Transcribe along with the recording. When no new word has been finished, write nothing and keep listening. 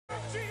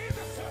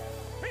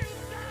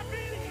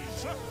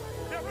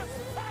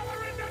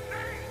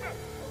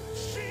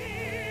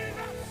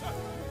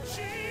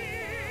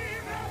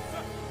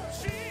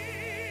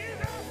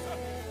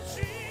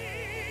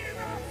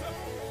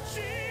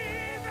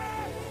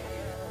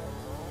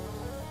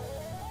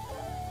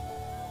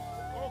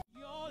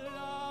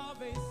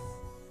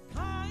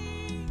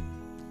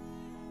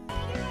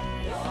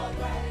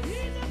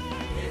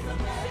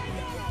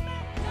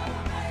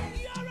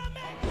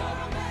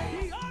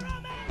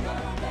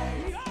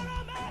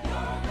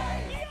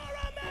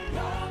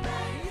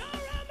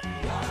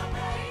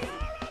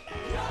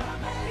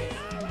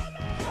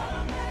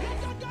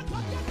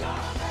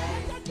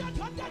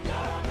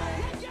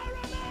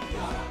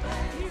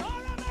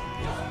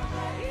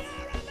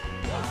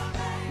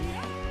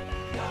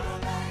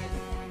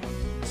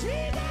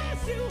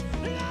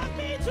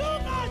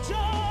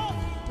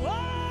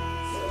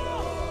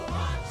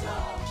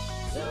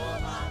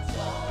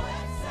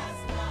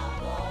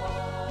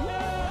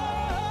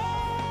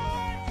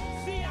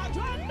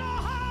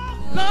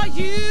Lord,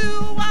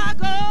 you are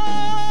God.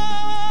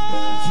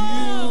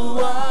 You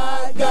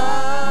are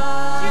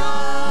God.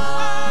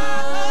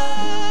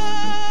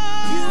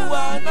 You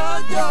are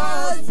not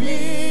just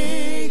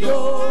big,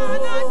 oh.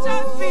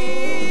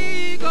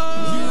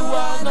 You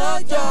are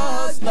not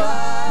just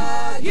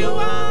bad. You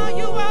are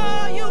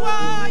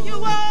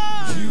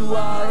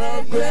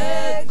a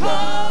great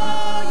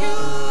God. You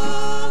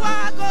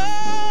are God.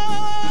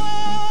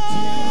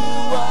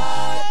 You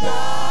are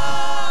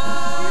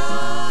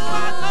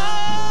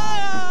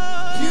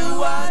God.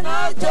 You are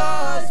not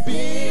just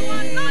big,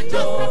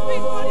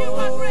 oh. You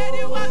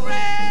are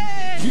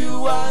great.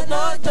 You are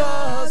not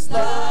just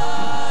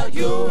bad.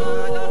 You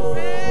are the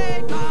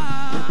great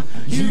God.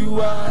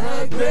 You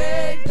are a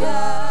great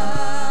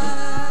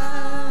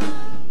God.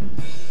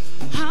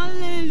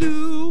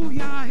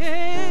 Hallelujah,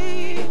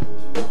 hey.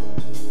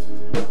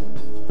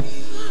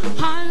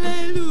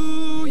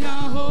 Hallelujah,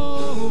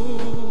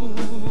 oh.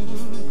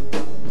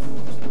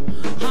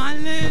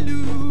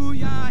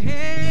 Hallelujah,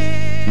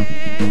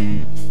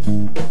 hey.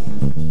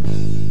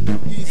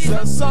 He's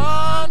the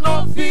son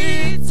of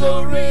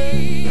victory.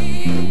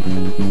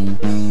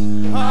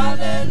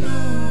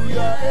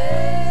 Hallelujah,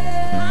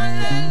 hey.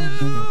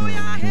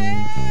 Hallelujah, hey.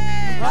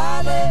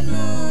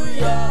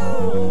 Hallelujah,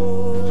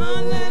 oh.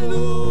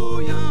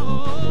 Hallelujah, oh.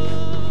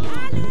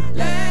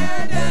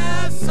 Let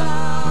the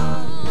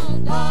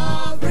sound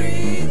of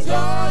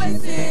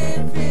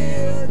rejoicing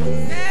fill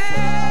this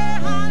Hey,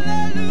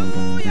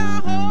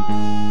 hallelujah, oh.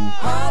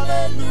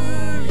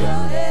 Hallelujah,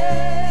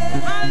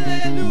 hey.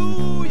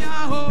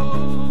 Hallelujah,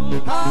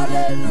 oh.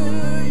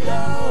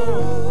 Hallelujah,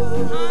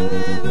 oh.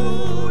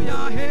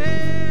 Hallelujah,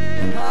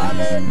 hey.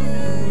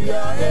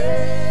 Hallelujah,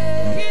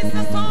 hey. It's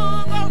the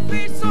song of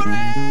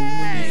victory.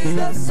 It's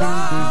the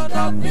sound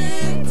of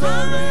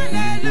victory.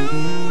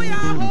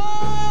 Hallelujah, oh.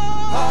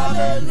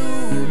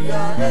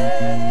 Hallelujah,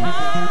 hey.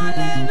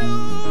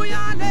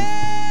 Hallelujah,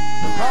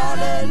 hey.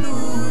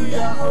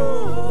 Hallelujah, oh.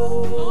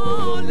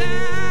 Oh,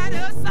 let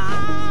us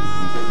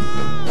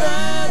sound.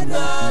 Let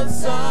the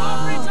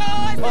sound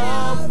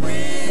of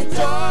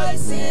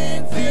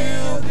rejoicing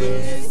fill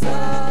this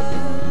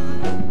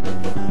land.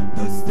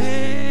 The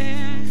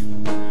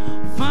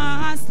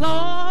steadfast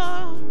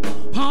love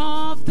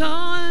of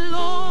the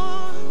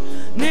Lord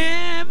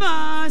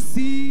never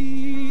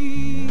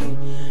see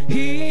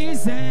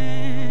his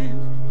end.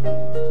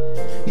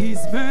 His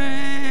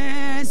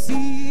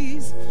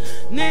mercies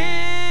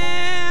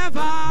never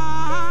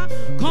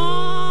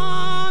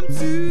come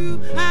to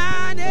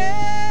an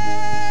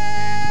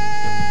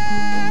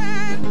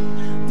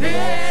end.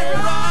 They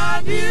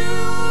are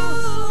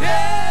new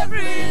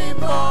every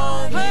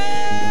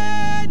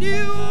morning.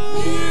 New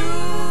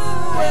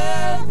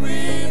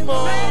Every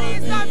Great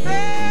is thy morning,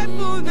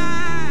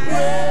 faithfulness.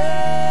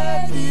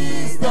 great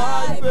is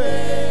thy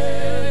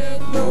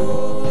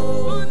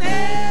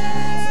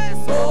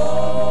faithfulness,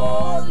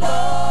 oh Lord.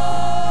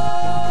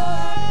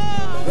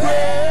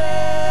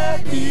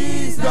 Great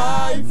is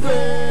thy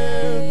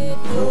faithfulness.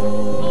 Oh,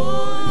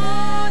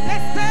 the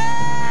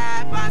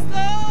steadfast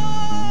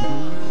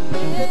love.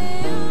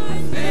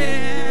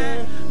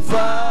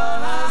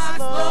 Fast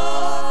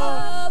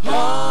love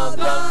of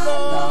the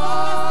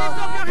Lift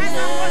up your hands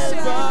and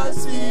worship. Lord never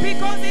ceases.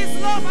 Because his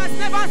love has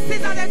never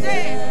ceased at a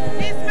day.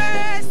 His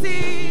mercy.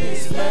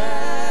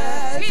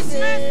 His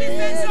mercy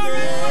endures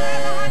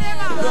forever and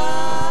ever.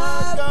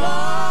 God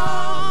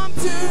come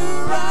to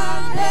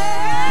run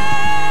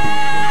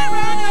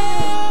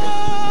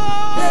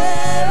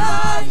There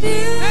are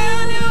new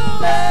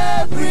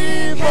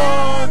every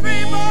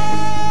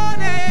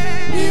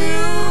morning.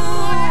 New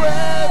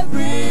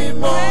every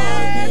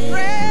morning.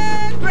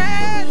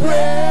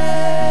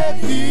 Great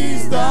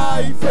is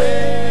thy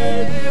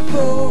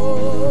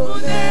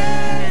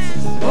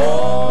faithfulness,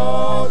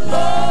 oh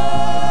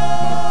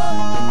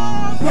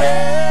Lord.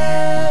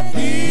 Great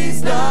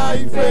is thy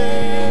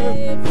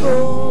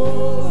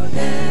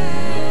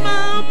faithfulness.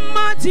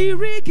 Mama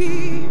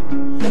Dirigi,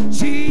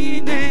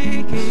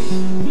 Chineke,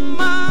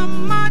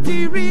 Mama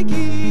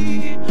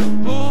Dirigi,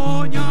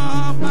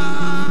 Onyama.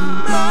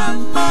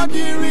 Mama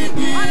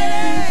dirigi,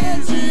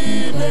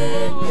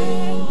 Chineke.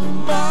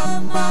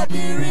 Mama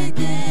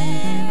dirigi,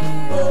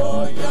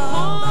 oh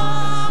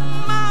yeah.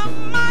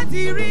 Mama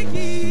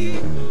Dirigi,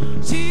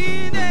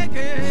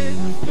 Chineke,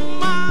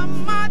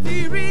 Mama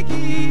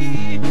Dirigi,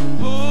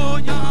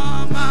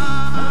 Onyama.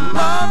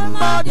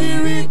 Mama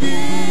dirigi,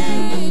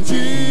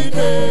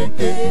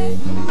 Chineke.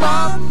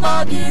 Mama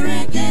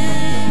dirigi,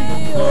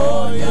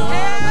 oh yeah.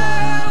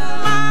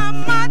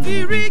 Mama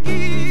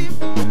Dirigi,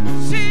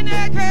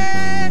 Chineke,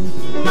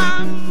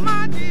 Mama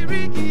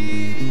Dirigi,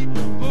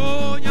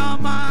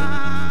 Onyama.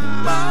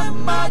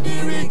 Mama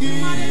dirigi,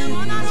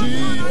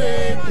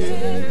 Chineke.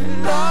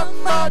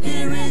 Mama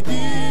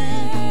dirigi,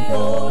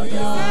 oh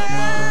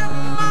yeah.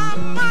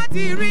 Mama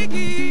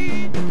Dirigi,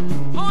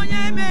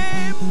 Onyeme,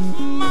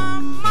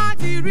 Mama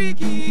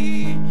Dirigi,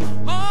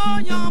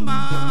 Onyama.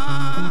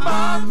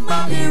 Mama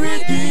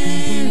dirigi,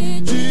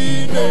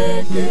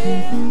 Chineke.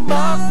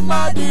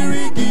 Mama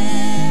dirigi,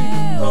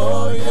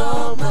 oh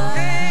yeah.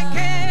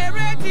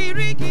 Ekere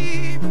Dirigi.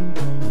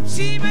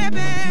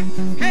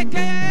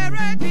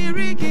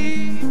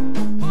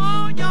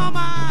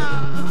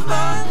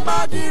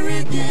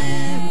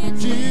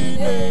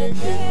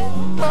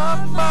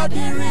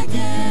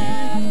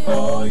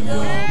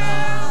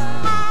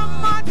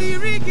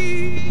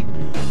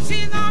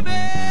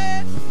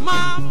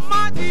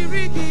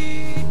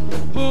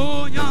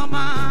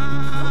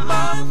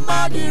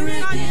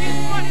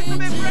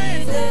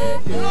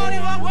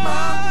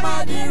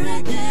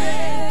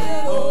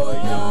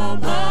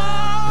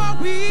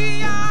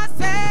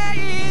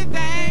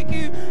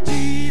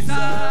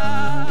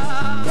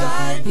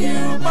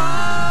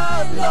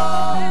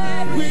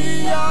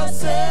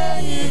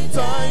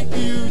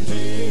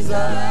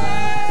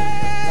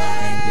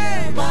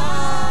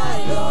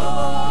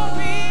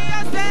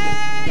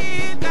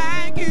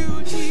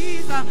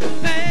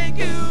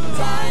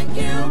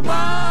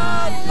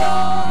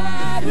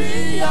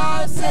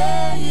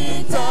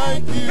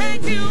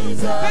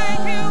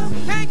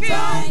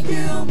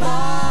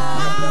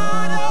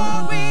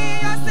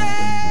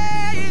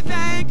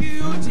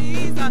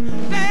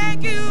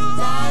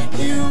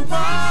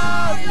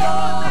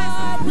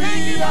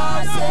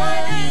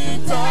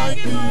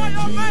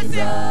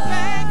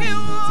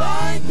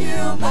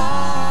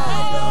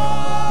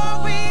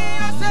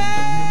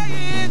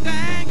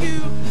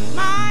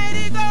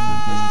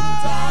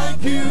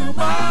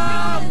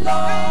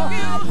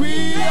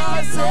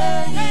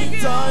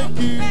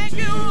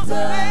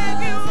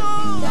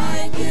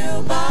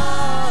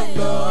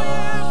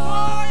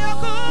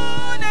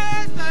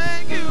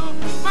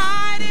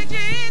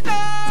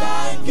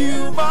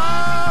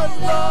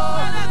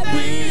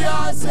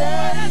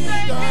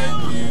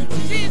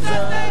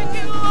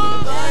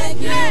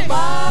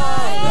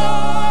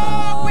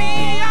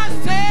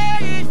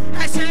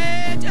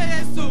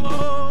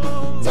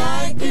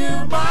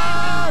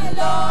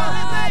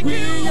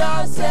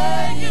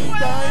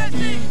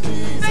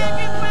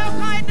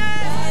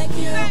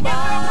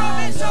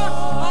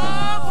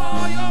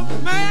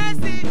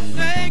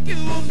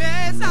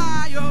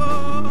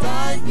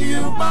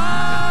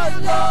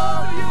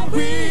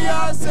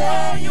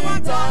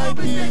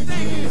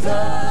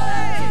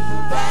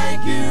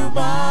 Thank you,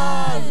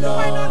 my Lord.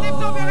 Why not lift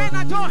up your hand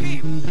and adore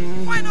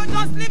him? Why not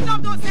just lift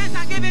up those hands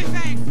and give him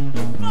thanks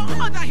for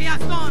all that he has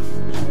done,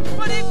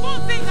 for the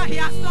good things that he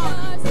has done,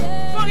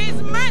 for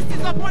his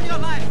mercies upon your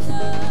life.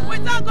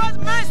 Without God's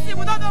mercy,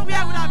 we don't know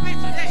where we would have been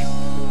today.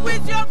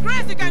 With your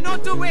grace, you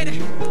cannot do it.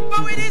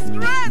 But with his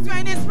grace, we are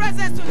in his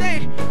presence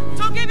today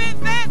to give him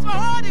thanks for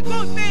all the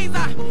good things,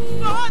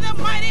 for all the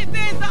mighty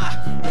things,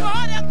 for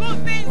all the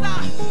good things.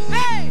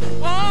 Hey,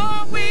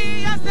 oh,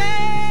 we are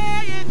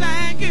saying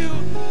thank you,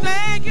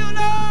 Lord.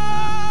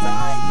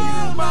 Thank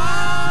you,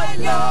 my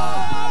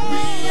Lord.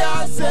 We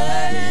are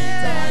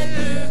saying thank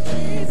you,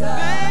 Jesus.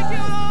 Thank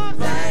you, Lord.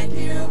 Thank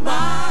you,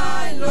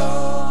 my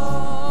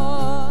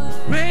Lord.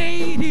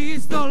 Great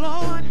is the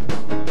Lord,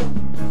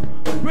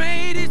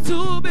 greatly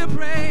to be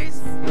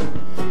praised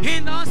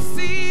in the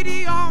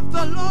city of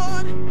the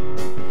Lord,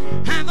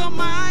 and the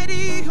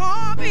mighty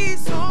of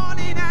his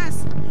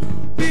holiness.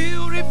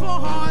 Beautiful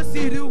our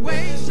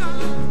situation,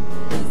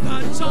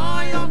 the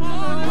joy of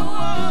all the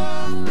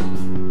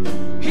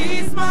world.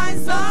 He's my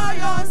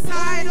Zion,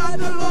 side of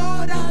the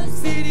Lord, and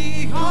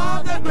city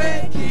of the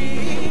great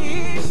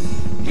King.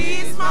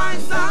 He's my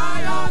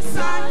Zion,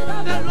 side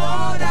of the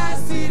Lord,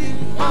 and city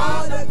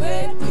of the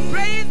great King.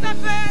 Praise the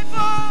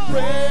faithful.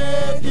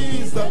 Great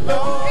is the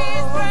Lord.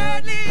 He's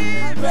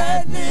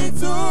Greatly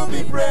to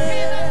be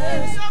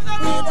praised.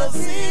 In the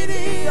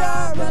city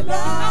of the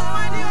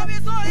Lord,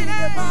 in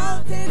the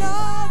mountain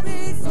of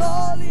his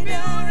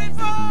holiness.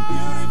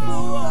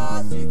 Beautiful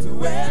our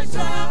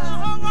situation,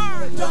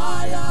 the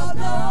joy of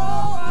the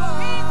whole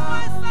world.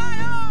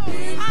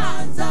 He's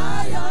my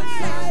Zion,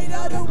 side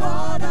of the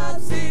world,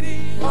 and city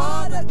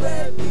of the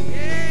great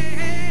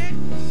King.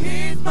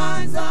 He's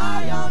my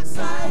Zion,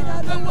 side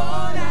of the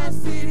world, and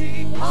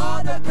city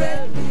of the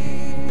great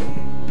King.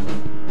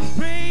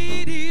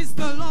 Great is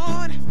the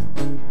Lord,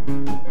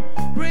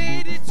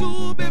 greatly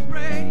to be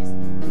praised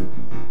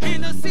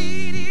in the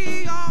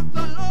city of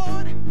the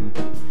Lord,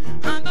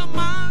 and the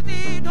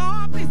mountain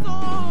of his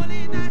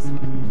holiness.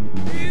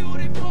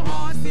 Beautiful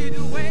our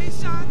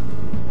situation,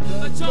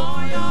 the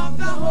joy of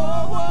the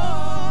whole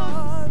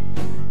world.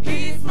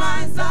 He's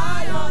my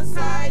Zion,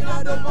 side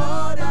of the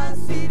Lord, and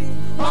city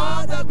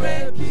of the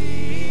great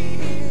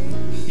King.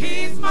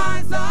 He's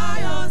my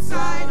Zion,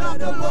 side of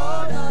the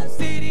Lord, and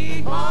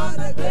city of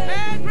the great King.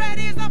 And great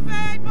is the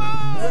faithful.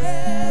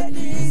 Great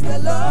is the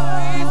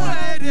Lord,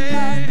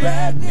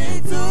 greatly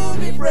to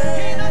be praised.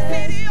 In the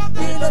city of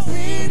the In the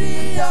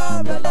city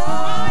of the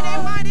Lord,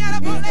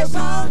 in the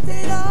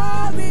mountain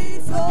of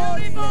his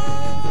holiness.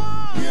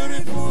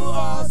 Beautiful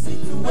our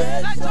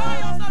situation, The joy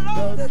of the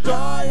Lord. the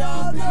joy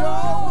of the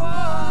whole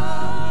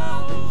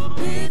world.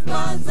 He's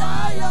my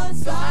Zion,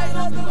 side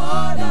of the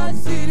Lord, and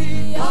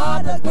city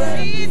of the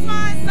great He's King.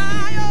 my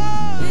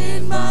Zion.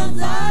 He's my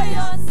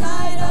Zion,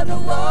 side of the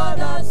world,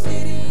 and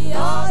city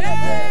of the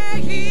great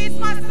Hey, King. he's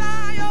my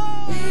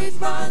Zion. He's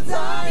my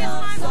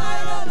Zion,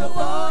 side of the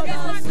world,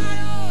 and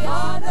city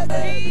of the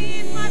great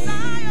King. He's my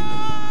Zion.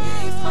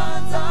 He's my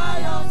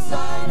Zion,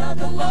 side of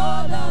the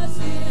world, and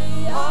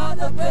city of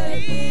the great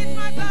He's King.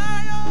 my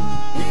Zion.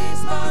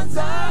 He's my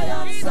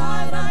Zion,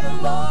 side of the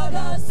world,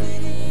 and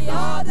city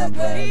of the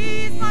great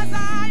King. He's my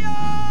Zion.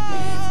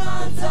 He's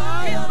my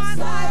Zion,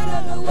 side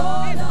of the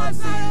world, and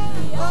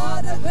city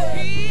of the great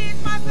King.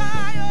 He's my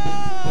Zion.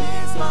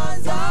 He's my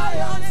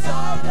Zion,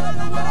 side of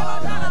the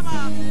world, and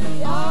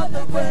city of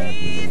the great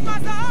King. He's my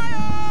Zion.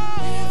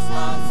 He's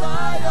my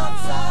Zion,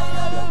 side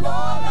of the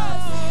world, and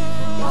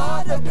city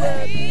of the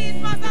great King.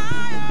 He's my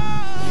Zion.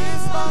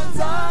 He's my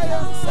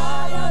Zion,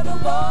 side of the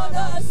world,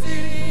 and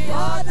city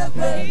of the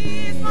great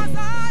King. He's my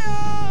Zion.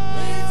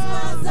 He's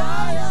my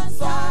Zion,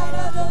 side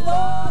of the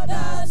Lord,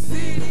 and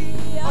city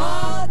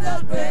of the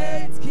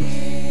great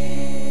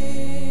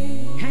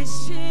King. Ẹ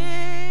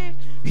ṣé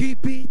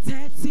ibi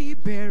tẹ́tí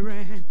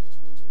bẹ̀rẹ̀.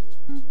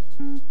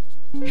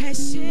 Ẹ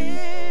ṣé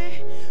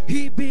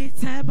ibi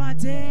tẹ́ bá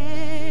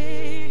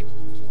dé.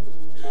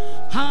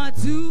 A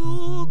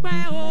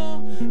dúpẹ́ o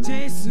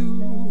Jésù,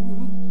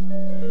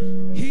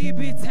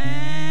 ibi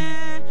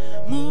tẹ́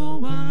mú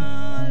wa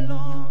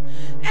lọ.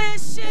 Ẹ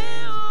ṣé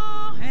o,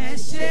 ẹ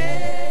ṣé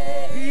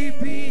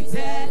ibi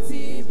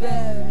tẹ́tí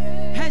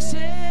bẹ̀rẹ̀. Ẹ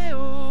ṣé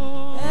o.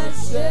 Ẹ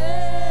ṣé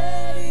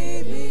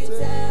ibi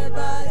tẹ́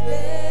bá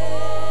dé.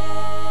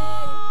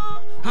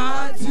 A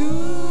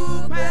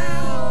dúpẹ́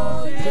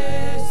o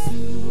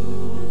Jésù,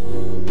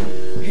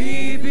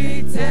 ibi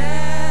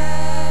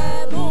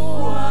tẹ́ mú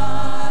wa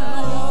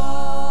lọ.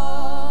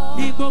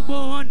 Ní gbogbo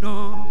ọ̀nà,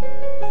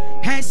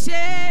 ẹ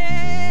ṣé.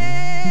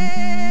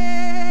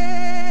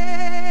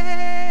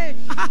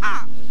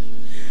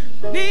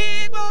 Ní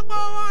gbogbo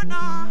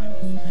ọ̀nà,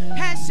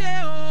 ẹ ṣé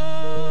o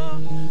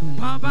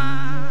Bàbá.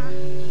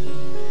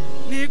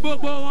 Ní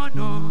gbogbo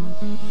ọ̀nà,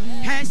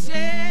 ẹ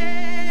ṣé.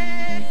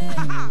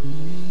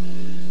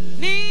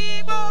 Ní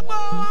gbogbo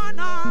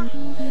ọ̀nà,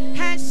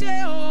 ẹ ṣé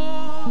o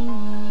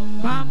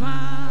Bàbá.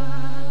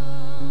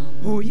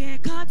 Ó yẹ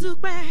ká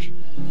dúpẹ́,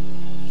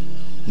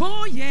 ó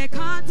yẹ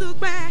ká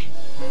dúpẹ́,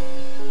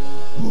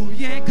 ó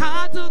yẹ ká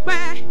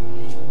dúpẹ́,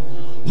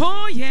 ó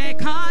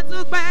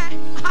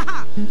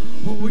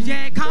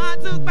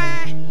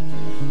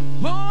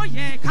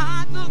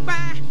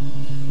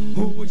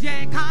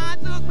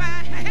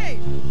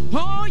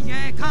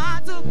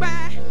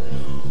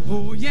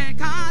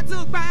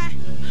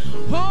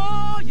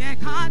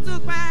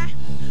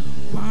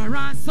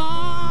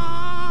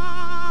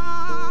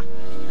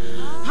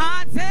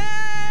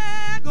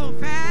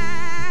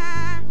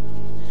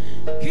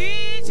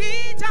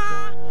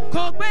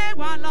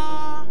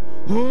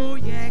ó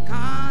yẹ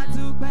ká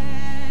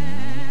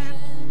dúpẹ́.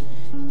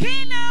 Kí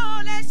lẹ ò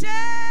lè ṣe?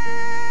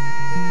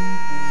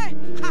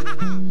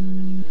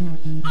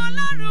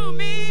 Ọlọ́run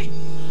mi,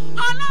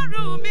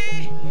 Ọlọ́run mi,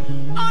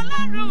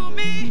 Ọlọ́run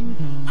mi,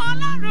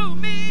 Ọlọ́run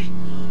mi,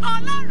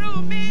 Ọlọ́run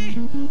mi,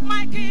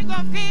 my King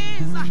of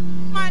Kings,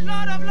 my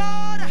Lord of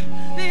Lords,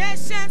 the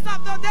ancient of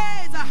the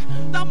days,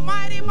 the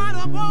mighty man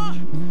of war,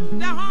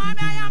 the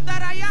I am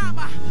that I am,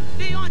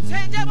 the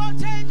unchangeable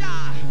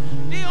changer,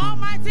 the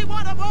almighty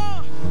one of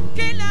all.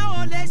 Kí lẹ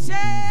ò lè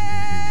ṣe?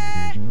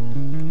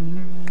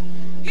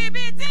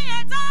 Ibi tí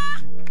ẹ tán,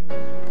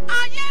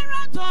 ayé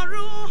rán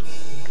tọ̀run.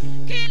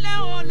 Kí lẹ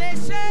ò lè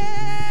ṣe?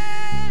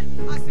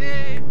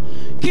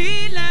 Kí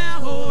lẹ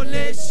ò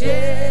lè ṣe?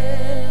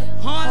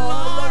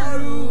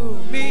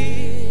 Ọlọ́run mi.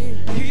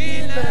 Kí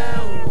lẹ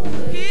ò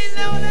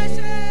lè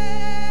ṣe?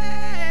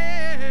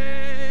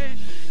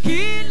 Kí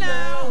lẹ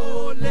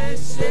ò lè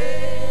ṣe?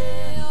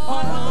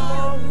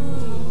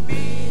 Ọlọ́run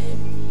mi.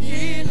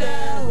 Kí lẹ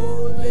ò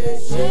lè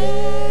ṣe?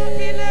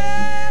 Kí lẹ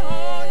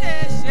ò lè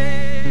ṣe?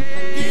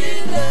 Kí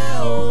lẹ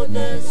ò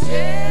lè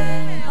ṣe?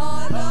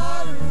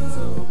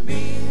 Ọlọ́run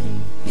mi.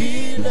 Kí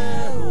lẹ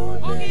ò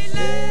lè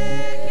ṣe?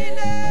 Kí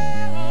lẹ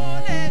ò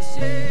lè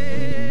ṣe?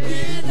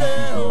 Kí lẹ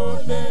ò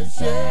lè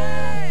ṣe?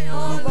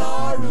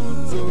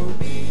 Ọlọ́run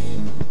mi.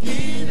 Kí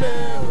lẹ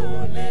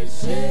ò lè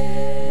ṣe?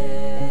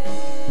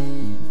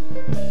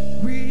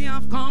 We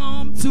have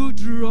come to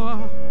draw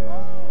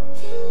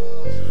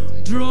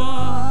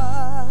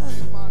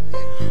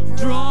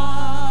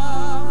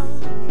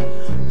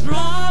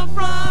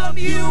from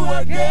you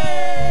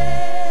again.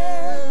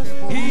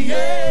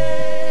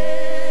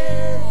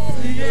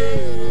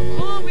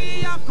 Oh, we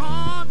have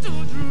come to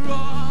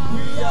draw.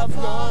 We have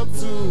come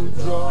to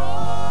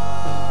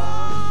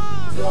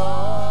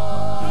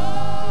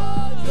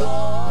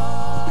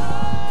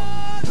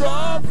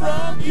draw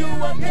from you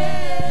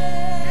again.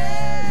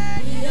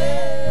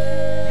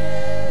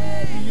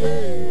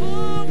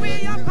 Oh, we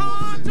have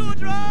come to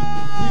draw.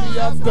 We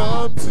have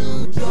come to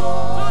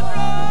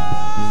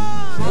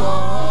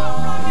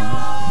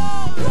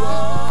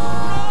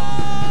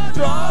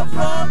draw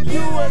from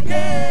you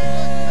again.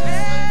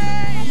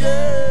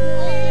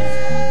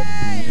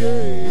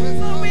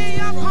 So we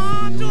have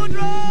come to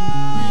draw.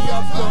 We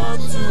have come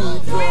to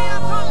draw. We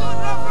have come to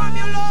draw from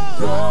you, Lord.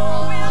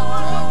 We have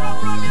come to draw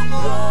from you,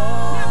 Lord.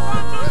 We have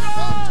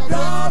come to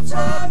draw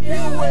from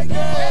you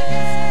again.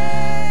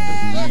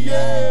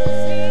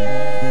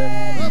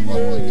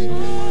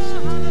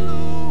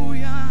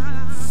 Hallelujah.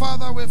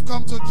 Father, we've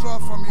come to draw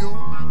from you.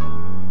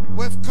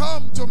 We've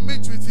come to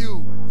meet with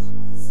you,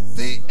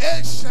 the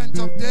Ancient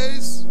of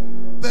Days,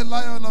 the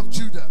Lion of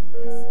Judah,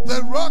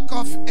 the Rock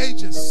of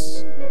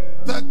Ages,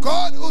 the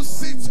God who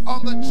sits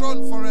on the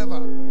throne forever,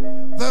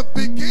 the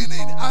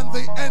beginning and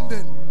the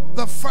ending,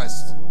 the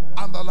first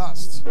and the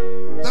last,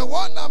 the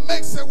one that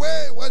makes a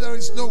way where there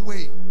is no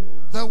way,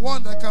 the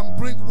one that can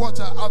bring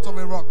water out of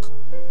a rock,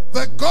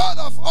 the God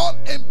of all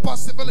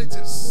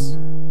impossibilities,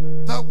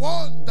 the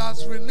one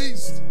that's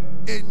released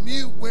a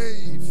new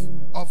wave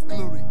of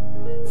glory.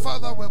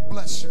 Father, we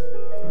bless you.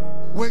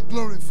 We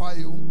glorify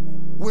you.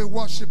 We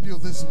worship you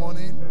this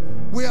morning.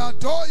 We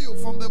adore you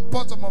from the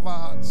bottom of our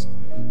hearts.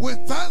 With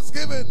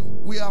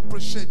thanksgiving, we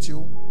appreciate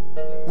you.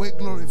 We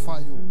glorify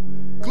you.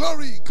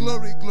 Glory,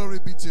 glory, glory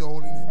be to your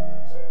holy name.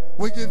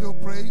 We give you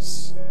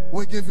praise.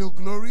 We give you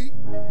glory.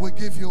 We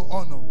give you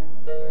honor.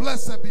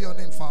 Blessed be your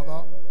name,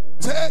 Father.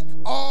 Take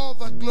all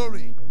the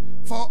glory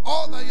for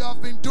all that you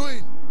have been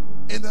doing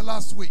in the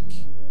last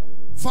week.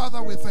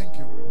 Father, we thank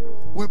you.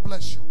 We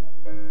bless you.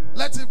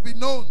 Let it be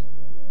known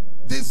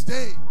this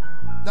day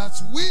that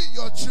we,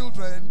 your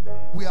children,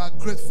 we are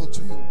grateful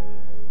to you.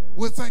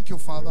 We thank you,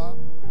 Father.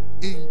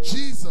 In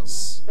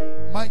Jesus'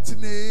 mighty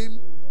name,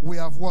 we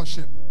have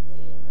worshiped.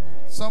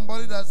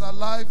 Somebody that's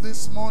alive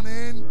this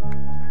morning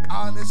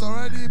and is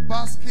already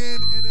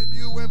basking in a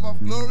new wave of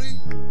glory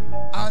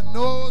and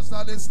knows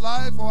that his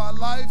life or her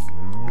life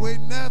will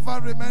never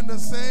remain the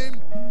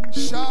same.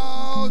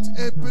 Shout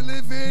a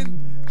believing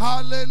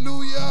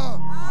hallelujah.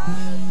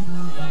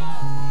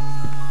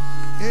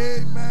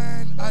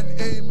 Amen and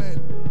amen.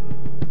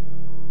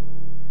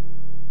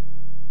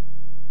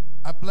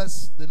 I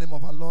bless the name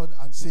of our Lord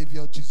and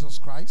Savior Jesus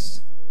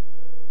Christ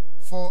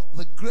for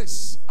the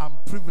grace and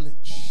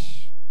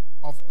privilege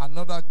of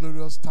another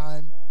glorious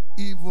time,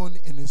 even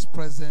in his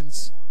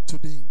presence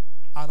today.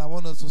 And I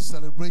want us to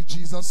celebrate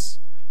Jesus.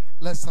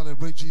 Let's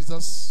celebrate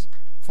Jesus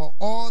for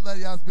all that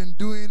he has been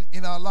doing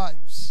in our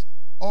lives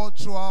all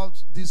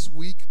throughout this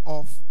week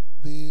of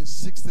the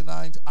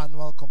 69th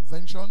annual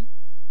convention.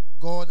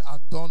 God has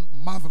done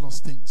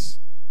marvelous things,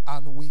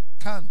 and we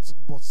can't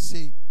but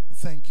say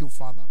thank you,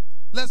 Father.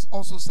 Let's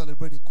also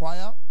celebrate the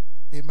choir.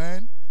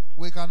 Amen.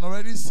 We can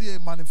already see a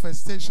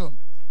manifestation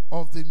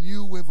of the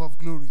new wave of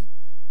glory,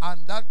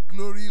 and that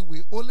glory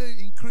will only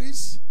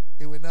increase,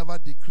 it will never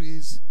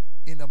decrease,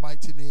 in the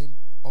mighty name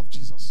of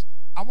Jesus.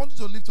 I want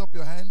you to lift up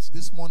your hands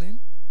this morning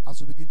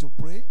as we begin to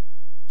pray.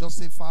 Just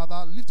say,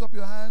 Father, lift up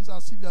your hands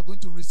as if you are going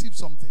to receive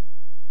something.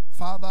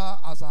 Father,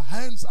 as our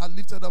hands are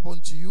lifted up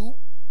unto you,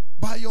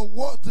 by your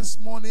word this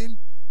morning,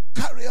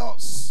 carry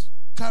us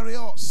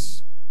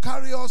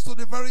to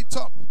the very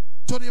top,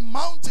 to the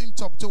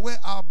mountaintop, to where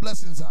our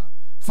blessings are.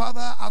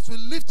 Father, as we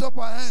lift up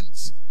our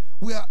hands,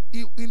 we are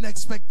in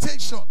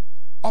expectation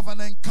of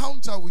an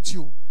encounter with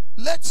you.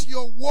 Let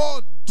your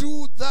word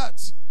do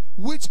that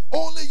which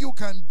only you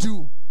can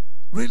do.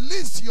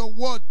 Release your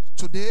word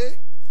today,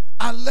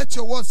 and let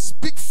your word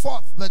speak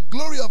forth the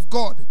glory of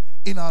God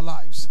in our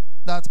lives,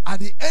 that at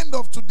the end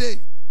of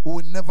today, we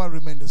will never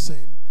remain the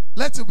same.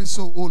 Let it be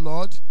so, O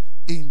Lord.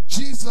 In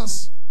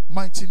Jesus'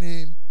 mighty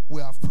name,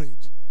 we have prayed.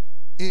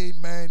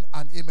 Amen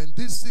and amen.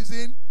 This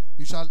season,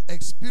 you shall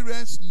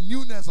experience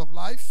newness of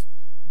life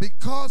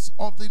because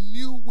of the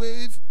new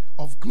wave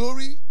of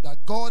glory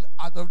that God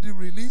had already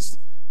released,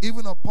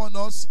 even upon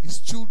us, his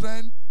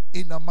children,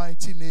 in the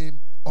mighty name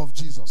of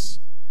Jesus.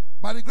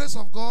 By the grace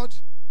of God,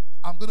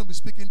 I'm going to be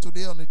speaking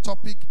today on the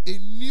topic, a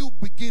new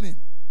beginning.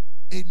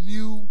 A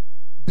new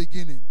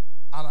beginning.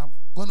 And I'm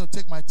going to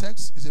take my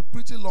text. It's a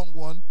pretty long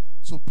one,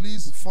 so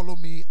please follow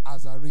me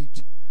as I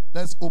read.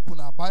 Let's open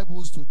our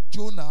Bibles to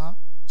Jonah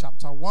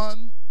chapter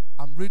 1.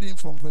 I'm reading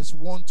from verse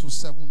 1 to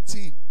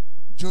 17.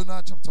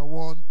 Jonah chapter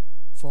 1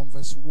 from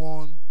verse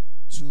 1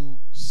 to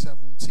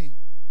 17.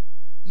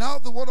 Now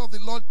the word of the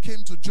Lord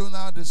came to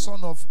Jonah, the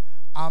son of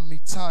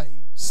Amittai,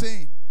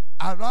 saying,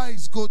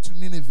 Arise, go to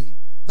Nineveh,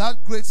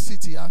 that great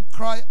city, and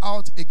cry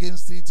out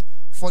against it,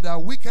 for their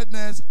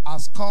wickedness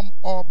has come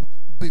up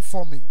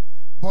before me.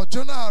 But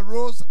Jonah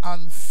arose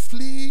and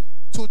flee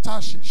to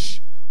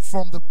Tarshish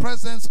from the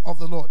presence of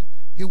the Lord.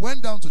 He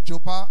went down to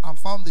Joppa and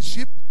found the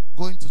ship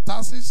going to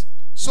Tarsus.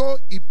 So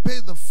he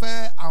paid the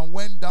fare and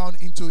went down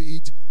into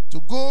it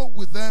to go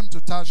with them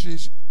to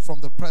Tarshish from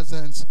the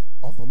presence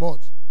of the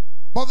Lord.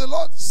 But the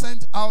Lord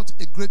sent out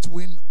a great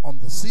wind on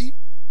the sea,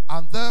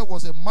 and there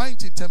was a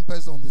mighty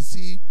tempest on the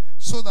sea,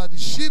 so that the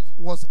ship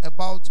was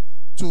about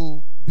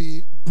to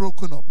be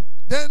broken up.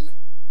 Then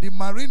the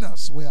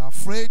mariners were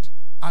afraid,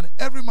 and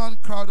every man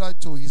cried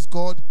out to his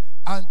God,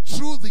 and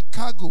threw the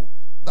cargo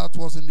that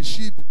was in the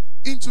ship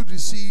into the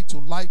sea to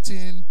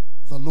lighten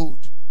the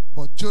load.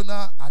 But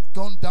Jonah had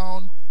gone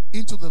down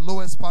into the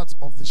lowest part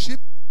of the ship,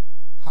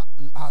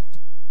 had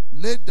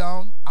laid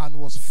down, and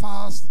was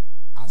fast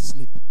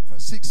asleep.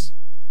 Verse 6.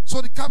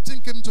 So the captain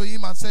came to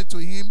him and said to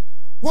him,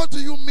 What do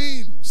you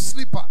mean,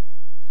 sleeper?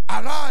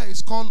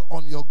 Arise, call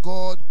on your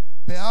God.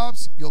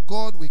 Perhaps your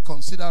God will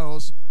consider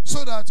us,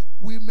 so that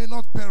we may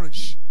not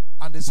perish.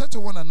 And they said to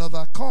one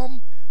another,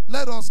 Come,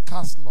 let us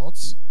cast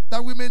lots,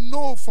 that we may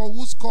know for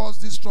whose cause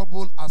this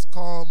trouble has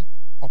come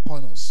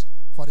upon us.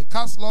 For they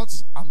cast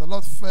lots, and the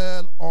lot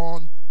fell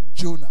on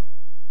Jonah.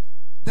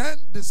 Then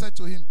they said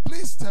to him,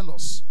 Please tell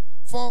us,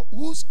 for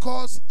whose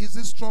cause is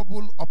this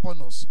trouble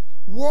upon us?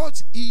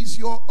 What is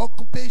your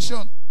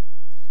occupation?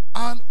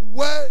 And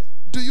where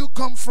do you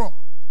come from?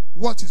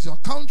 What is your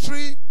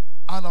country?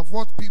 And of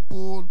what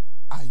people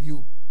are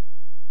you?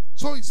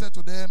 So he said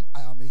to them,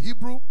 I am a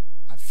Hebrew.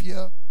 I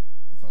fear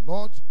the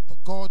Lord, the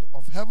God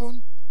of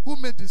heaven, who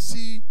made the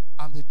sea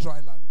and the dry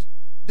land.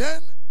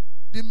 Then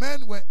the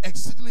men were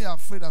exceedingly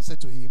afraid and said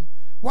to him,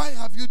 Why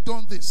have you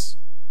done this?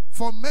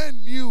 For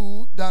men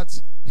knew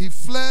that he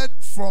fled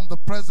from the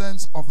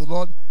presence of the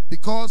Lord,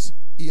 because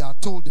he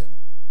had told them.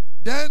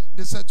 Then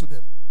they said to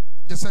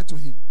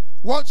him,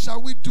 What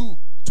shall we do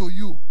to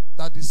you,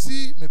 that the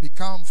sea may be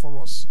calm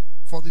for us?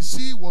 For the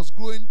sea was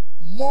growing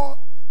more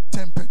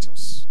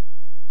tempestuous.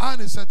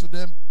 And he said to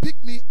them,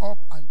 Pick me up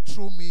and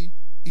throw me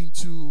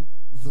into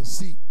the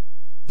sea.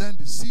 Then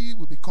the sea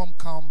will become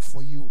calm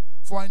for you.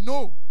 For I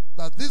know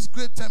that this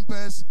great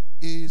tempest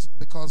is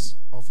because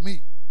of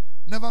me.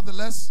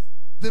 Nevertheless,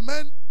 the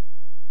men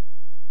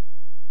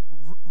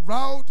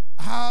rowed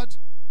hard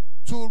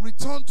to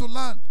return to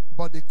land,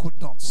 but they could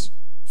not.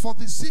 For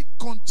the sea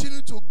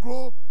continued to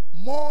grow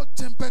more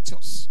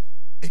tempestuous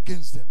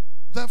against them.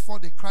 Therefore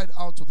they cried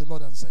out to the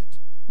Lord and said,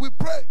 We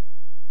pray,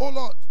 O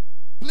Lord,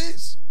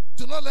 please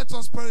do not let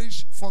us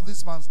perish for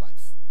this man's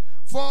life.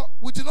 For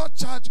do not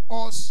charge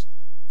us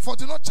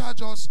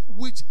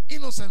with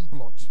innocent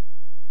blood.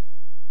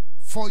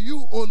 For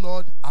you, O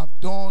Lord, have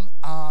done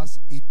as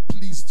it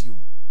pleased you.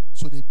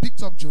 So they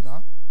picked up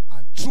Jonah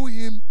and threw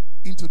him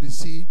into the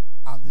sea,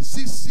 and the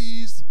sea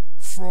ceased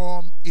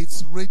from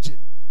its raging.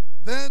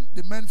 Then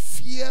the men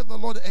feared the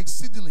Lord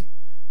exceedingly,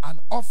 and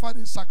offered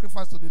a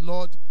sacrifice to the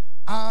Lord,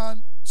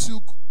 and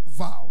took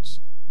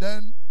vows.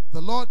 Then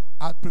the Lord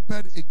had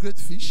prepared a great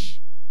fish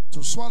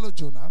to swallow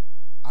Jonah,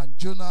 and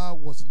Jonah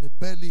was in the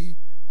belly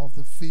of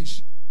the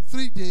fish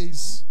 3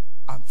 days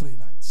and 3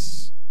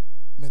 nights.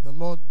 May the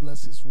Lord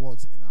bless his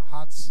words in our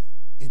hearts,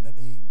 in the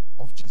name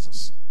of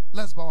Jesus.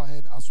 Let's bow our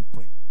head as we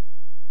pray.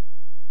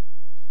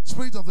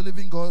 Spirit of the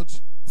living God,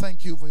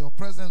 thank you for your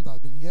presence that has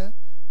been here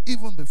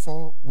even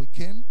before we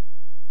came.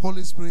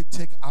 Holy Spirit,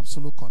 take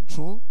absolute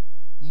control.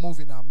 Move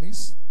in our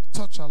midst.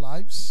 Touch our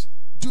lives.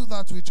 Do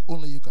that which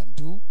only you can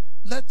do.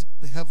 Let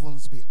the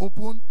heavens be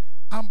open.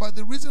 And by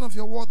the reason of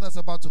your word that's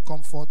about to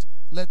come forth,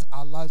 let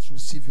our lives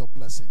receive your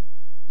blessing.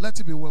 Let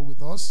it be well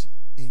with us.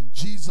 In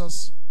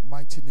Jesus'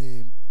 mighty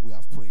name we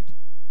have prayed.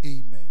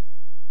 Amen.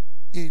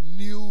 a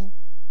new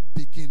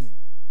beginning.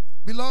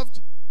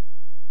 Beloved,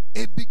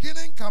 a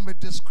beginning can be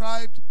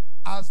described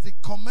as the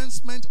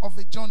commencement of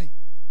a journey.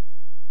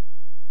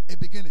 A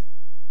beginning.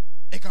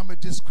 It can be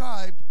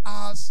described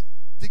as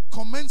the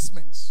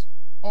commencement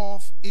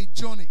of a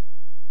journey.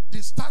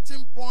 The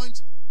starting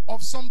point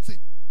of something.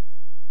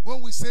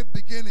 When we say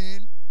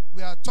beginning,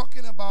 we are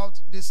talking about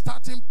the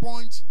starting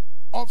point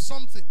of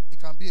something. It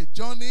can be a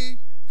journey,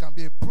 it can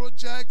be a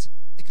project,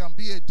 it can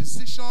be a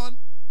decision,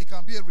 it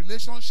can be a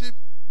relationship,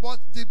 but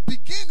the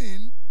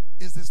beginning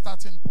is the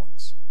starting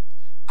point.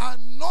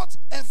 And not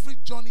every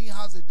journey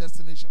has a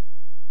destination.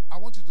 I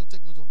want you to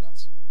take note of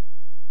that.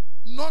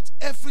 Not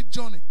every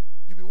journey.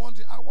 You'll be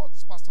wondering,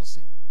 what's Pastor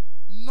saying?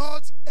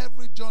 Not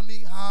every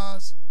journey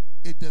has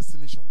a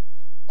destination.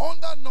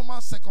 Under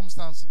normal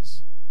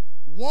circumstances,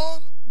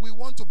 one, we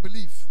want to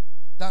believe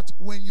that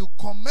when you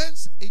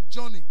commence a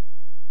journey,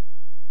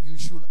 you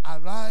should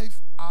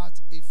arrive at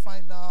a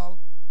final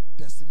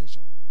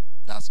destination.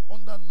 That's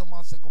under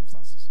normal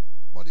circumstances.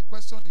 But the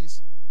question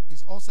is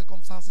all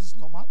circumstances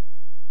normal?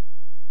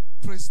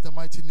 Praise the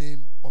mighty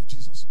name of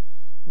Jesus.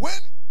 When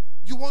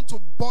you want to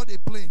board a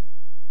plane,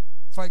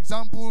 for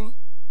example,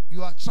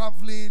 you are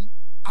traveling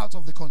out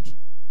of the country,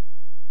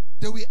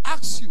 they will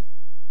ask you,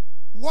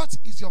 what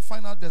is your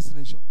final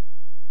destination?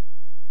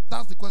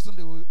 That's the question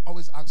they will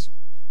always ask you.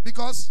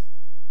 Because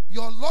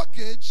your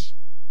luggage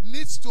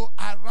needs to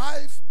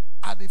arrive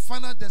at the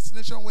final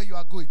destination where you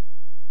are going.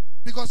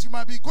 Because you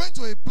might be going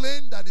to a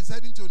plane that is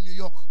heading to New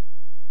York.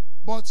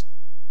 But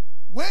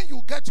when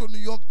you get to New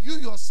York, you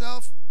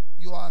yourself,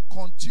 you are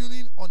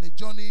continuing on a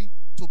journey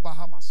to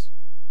Bahamas.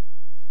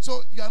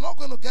 So you are not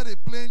going to get a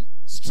plane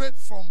straight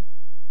from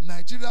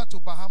Nigeria to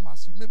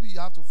Bahamas. Maybe you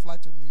have to fly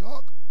to New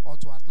York or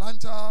to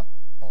Atlanta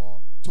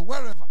or to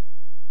wherever.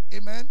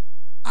 Amen.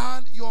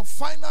 And your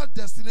final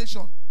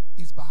destination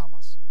is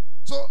Bahamas.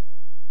 So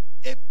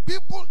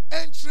people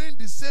entering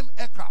the same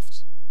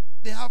aircraft,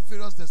 they have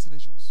various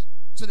destinations.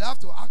 So they have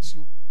to ask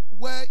you,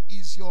 where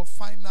is your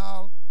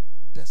final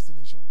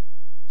destination?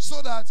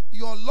 So that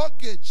your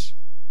luggage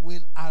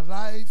will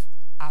arrive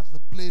at the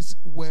place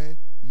where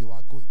you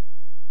are going.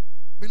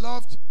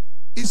 Beloved,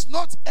 it's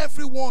not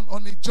everyone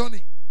on a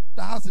journey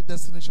that has a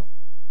destination.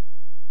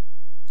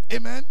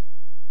 Amen?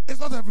 It's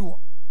not everyone.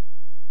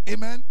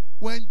 Amen?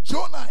 When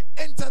Jonah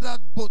entered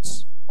that boat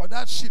or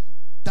that ship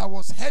that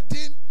was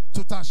heading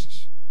to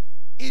Tarshish,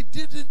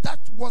 that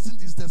wasn't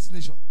his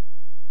destination.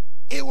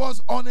 It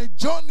was on a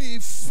journey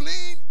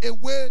fleeing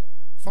away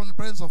from the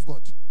presence of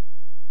God.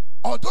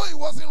 Although it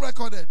wasn't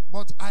recorded,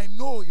 but I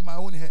know in my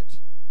own head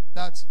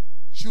that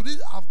should it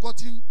have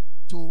gotten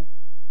to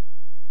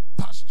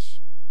Tarshish,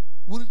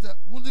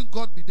 wouldn't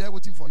God be there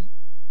waiting for him?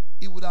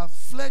 He would have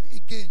fled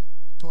again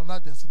to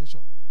another destination.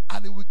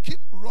 And he will keep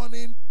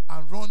running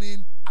and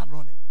running and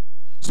running.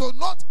 So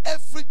not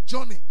every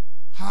journey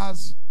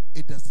has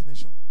a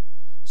destination.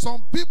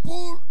 Some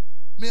people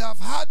may have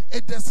had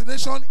a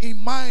destination in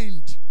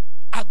mind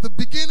at the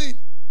beginning,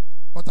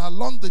 but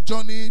along the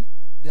journey,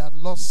 they had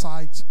lost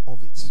sight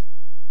of it.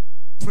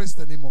 Praise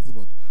the name of the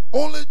Lord.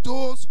 Only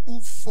those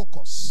who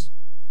focus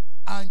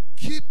and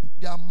keep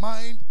their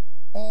mind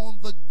on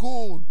the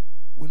goal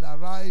will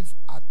arrive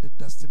at the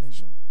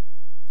destination.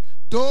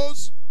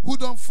 Those who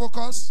don't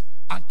focus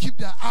and keep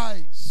their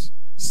eyes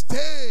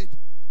stayed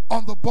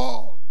on the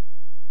ball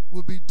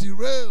will be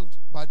derailed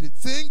by the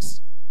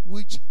things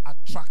which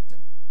attract them.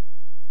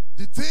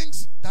 The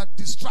things that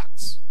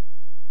distract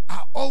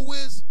are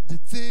always the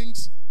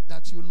things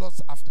that you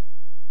lust after.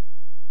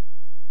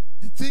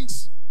 The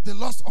things, the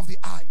lust of the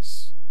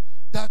eyes,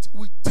 that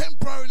will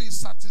temporarily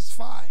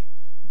satisfy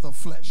the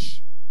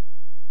flesh.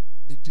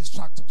 They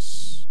distract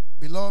us.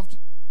 Beloved,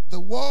 the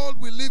world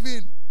we live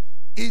in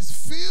is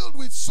filled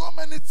with so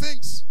many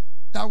things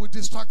that will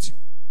distract you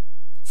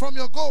from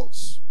your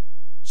goals.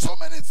 So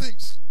many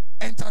things.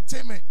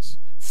 Entertainment,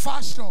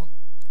 fashion,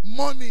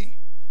 money,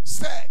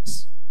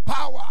 sex,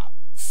 power,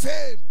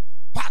 fame,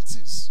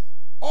 parties.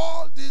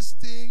 All these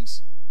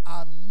things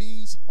are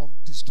means of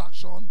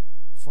distraction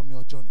from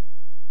your journey.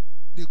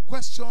 The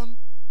question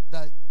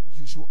that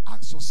you should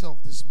ask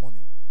yourself this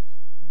morning,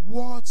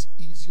 what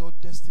is your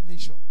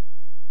destination?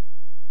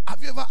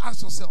 Have you ever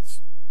asked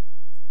yourself,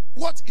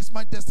 what is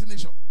my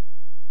destination?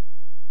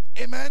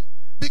 Amen?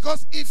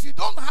 Because if you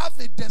don't have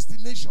a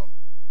destination,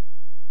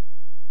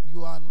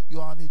 you are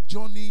on a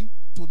journey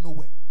to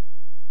nowhere.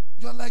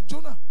 You are like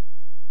Jonah,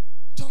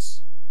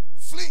 just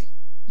fleeing,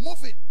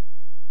 moving,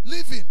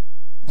 living,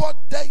 but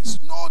there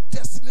is no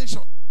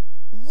destination.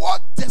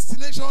 What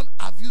destination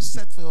have you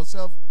set for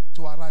yourself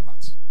to arrive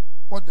at?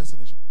 What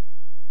destination?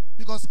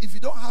 Because if you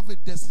don't have a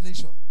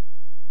destination,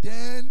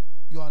 then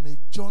you are on a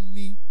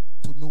journey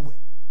to nowhere.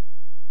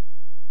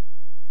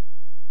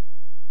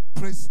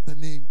 Praise the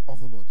name of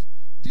the Lord.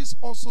 This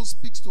also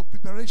speaks to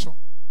preparation.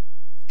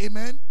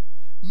 Amen.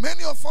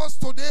 Many of us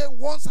today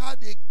once had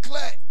a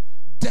clear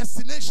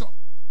destination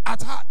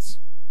at heart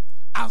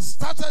and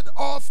started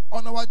off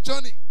on our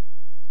journey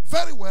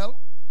very well,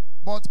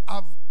 but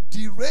have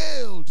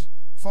derailed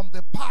from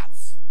the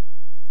path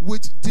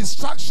with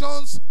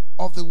distractions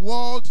of the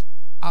world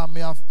and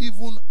may have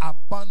even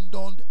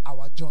abandoned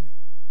our journey.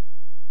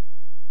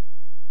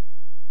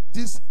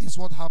 This is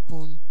what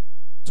happened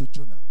to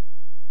Jonah.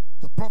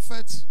 The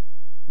prophet,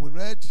 we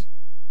read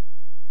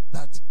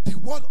that the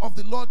word of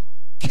the Lord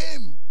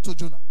came to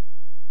Jonah.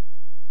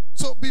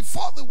 So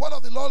before the word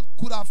of the Lord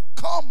could have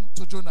come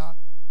to Jonah,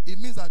 it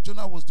means that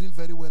Jonah was doing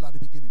very well at the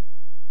beginning.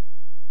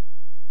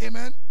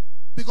 Amen?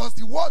 Because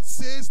the word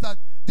says that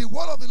the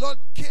word of the Lord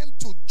came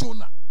to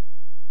Jonah.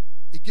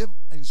 He gave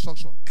an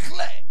instruction.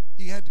 Clear.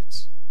 He heard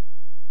it.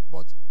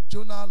 But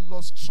Jonah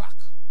lost track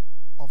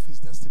of his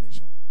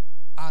destination.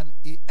 And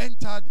he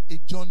entered a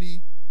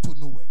journey to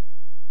nowhere.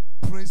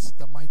 Praise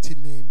the mighty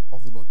name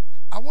of the Lord.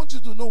 I want you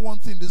to know one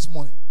thing this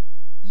morning.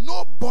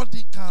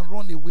 Nobody can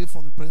run away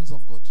from the presence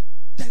of God.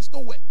 There's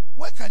nowhere.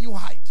 Where can you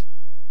hide?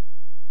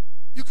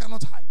 You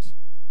cannot hide.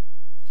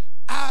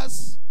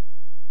 As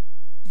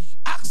you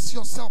ask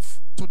yourself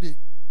today,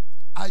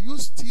 are you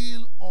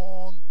still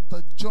on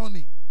the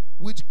journey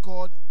which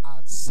God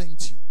has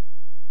sent you?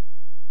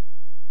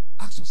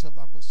 Ask yourself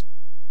that question.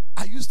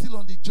 Are you still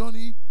on the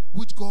journey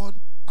which God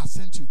has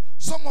sent you?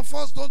 Some of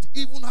us don't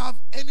even have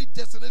any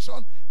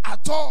destination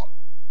at all.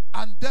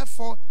 And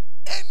therefore,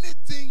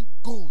 anything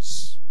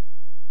goes.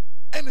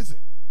 Anything.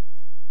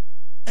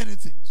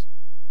 Anything.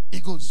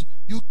 It goes.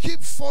 You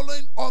keep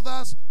following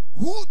others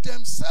who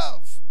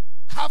themselves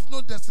have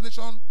no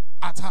destination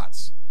at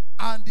heart.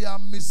 And they are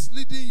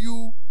misleading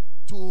you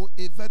to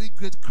a very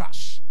great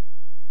crash.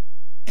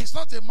 It's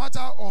not a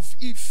matter of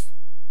if,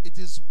 it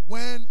is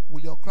when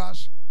will your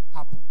crash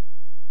happen.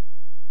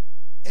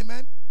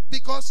 Amen?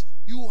 Because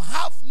you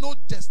have no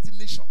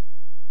destination.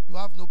 You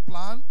have no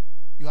plan.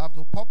 You have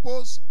no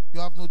purpose. You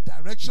have no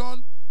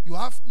direction. You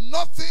have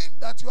nothing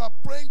that you are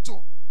praying to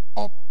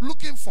or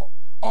looking for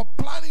or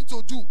planning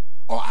to do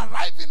or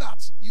arriving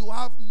at. You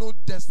have no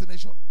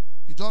destination.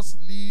 You just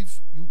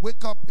live. You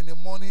wake up in the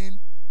morning.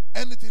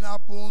 Anything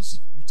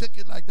happens. You take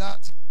it like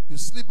that. You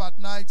sleep at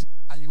night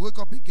and you wake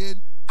up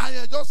again. And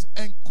you're just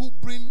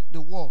encumbering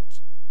the world.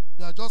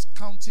 You are just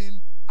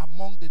counting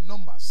among the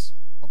numbers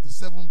of the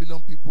 7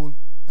 billion people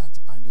that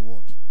are in the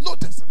world. No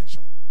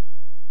destination.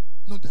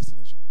 No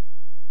destination.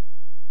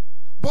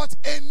 But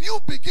a new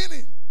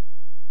beginning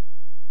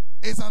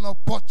is an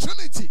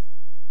opportunity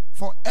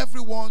for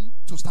everyone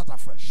to start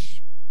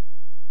afresh.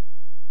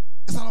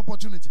 It's an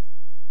opportunity.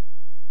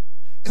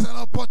 It's an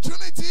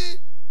opportunity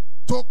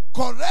to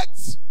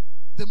correct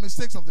the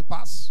mistakes of the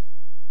past.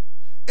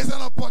 It's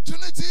an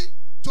opportunity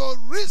to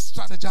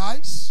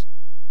re-strategize.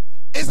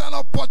 It's an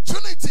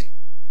opportunity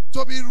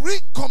to be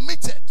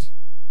recommitted.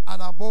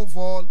 And above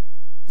all,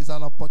 it's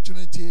an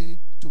opportunity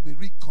to be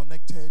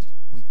reconnected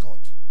with God.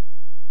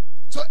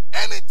 So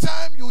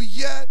anytime you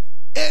hear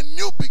a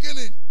new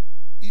beginning,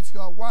 if you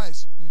are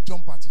wise, you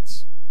jump at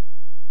it.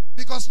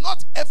 Because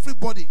not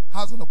everybody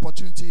has an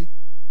opportunity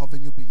of a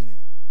new beginning.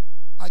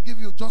 I'll give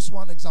you just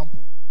one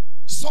example.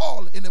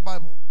 Saul in the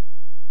Bible.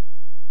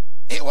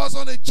 He was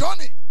on a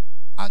journey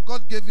and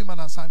God gave him an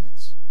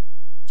assignment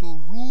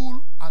to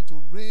rule and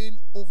to reign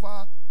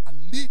over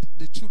and lead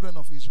the children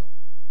of Israel.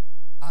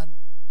 And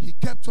he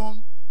kept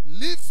on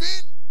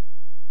living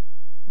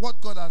what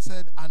God had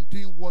said and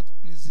doing what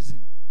pleases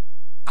him.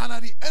 And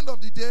at the end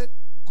of the day,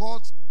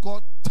 God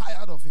got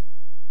tired of him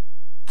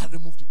and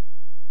removed him.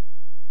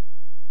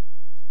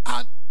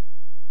 And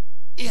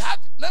he had,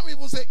 let me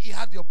even say he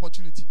had the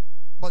opportunity,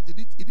 but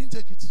he didn't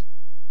take it.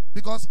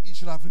 Because he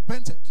should have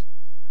repented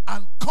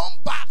and come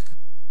back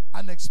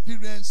and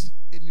experience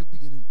a new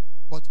beginning.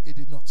 But he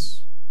did not.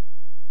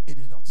 He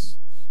did not.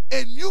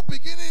 A new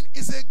beginning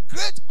is a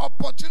great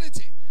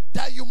opportunity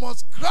that you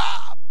must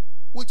grab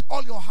with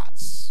all your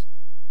hearts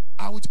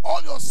and with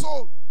all your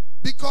soul,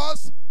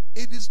 because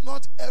it is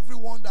not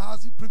everyone that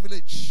has the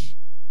privilege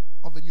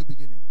of a new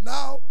beginning.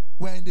 Now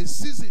we're in the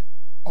season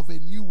of a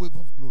new wave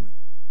of glory.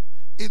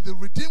 In the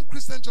Redeemed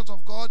Christian Church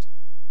of God,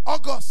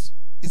 August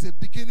is a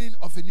beginning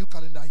of a new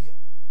calendar year.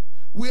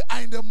 We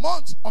are in the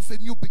month of a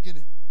new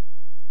beginning.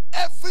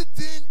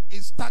 Everything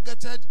is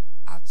targeted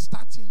at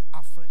starting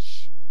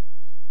afresh.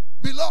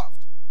 Beloved,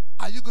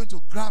 are you going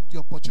to grab the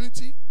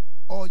opportunity,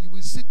 or you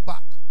will sit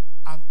back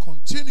and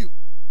continue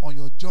on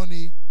your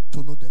journey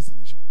to no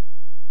destination?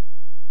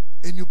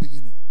 A new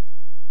beginning.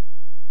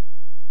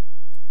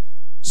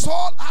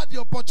 Saul had the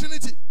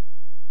opportunity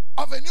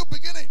of a new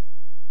beginning.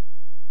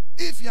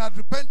 If he had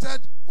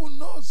repented, who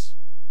knows?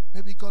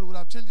 Maybe God would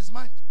have changed his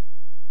mind.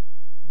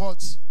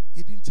 But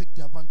he didn't take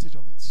the advantage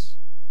of it.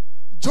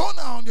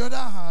 Jonah, on the other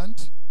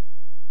hand,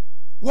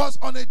 was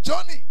on a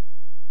journey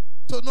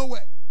to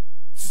nowhere,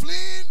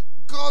 fleeing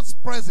God's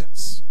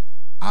presence.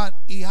 And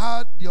he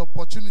had the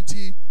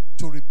opportunity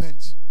to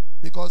repent,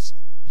 because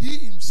he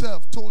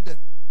himself told them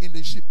in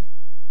the ship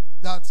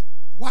that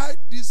why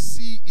this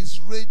sea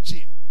is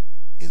raging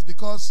is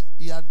because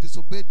he had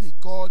disobeyed the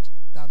God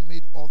that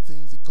made all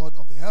things, the God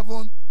of the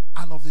heaven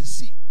and of the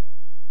sea.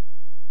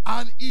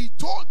 And he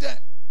told them,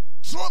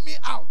 throw me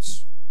out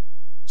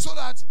so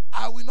that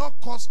I will not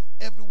cause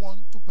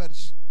everyone to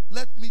perish.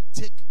 Let me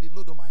take the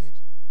load on my head.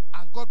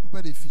 And God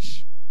prepared a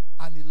fish,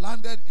 and he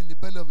landed in the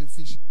belly of a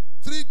fish,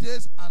 3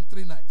 days and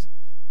 3 nights.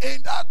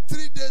 In that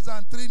 3 days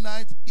and 3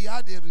 nights, he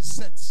had a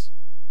reset.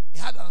 He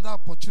had another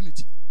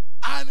opportunity.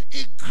 And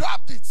he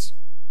grabbed it.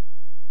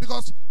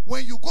 Because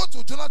when you go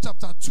to Jonah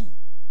chapter 2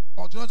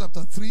 or Jonah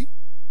chapter 3,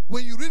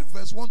 when you read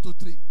verse 1 to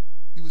 3,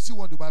 you will see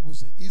what the Bible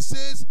says. It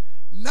says,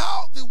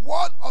 now the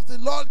word of the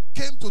Lord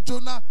came to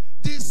Jonah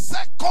the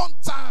second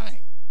time.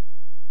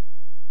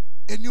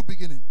 A new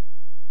beginning.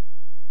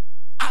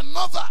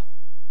 Another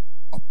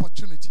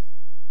opportunity.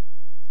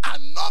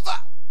 Another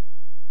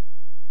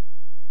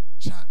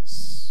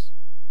chance.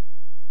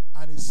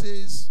 And it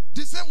says,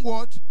 the same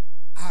word,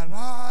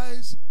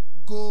 arise,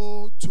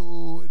 go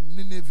to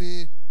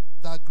Nineveh,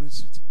 that great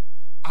city,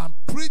 and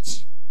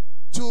preach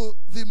to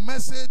the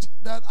message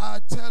that I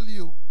tell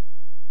you.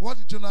 What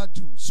did Jonah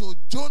do? So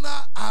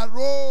Jonah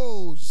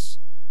arose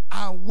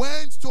and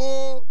went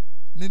to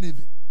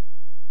Nineveh.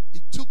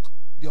 He took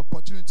the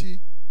opportunity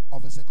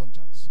of a second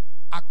chance,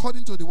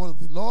 according to the word of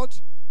the Lord,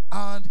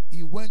 and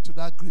he went to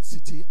that great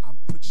city and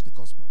preached the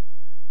gospel.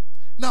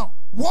 Now,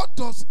 what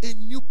does a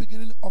new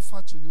beginning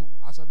offer to you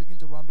as I begin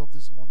to round up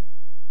this morning?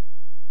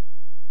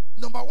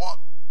 Number one,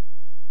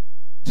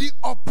 the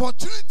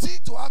opportunity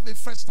to have a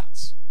fresh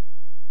start.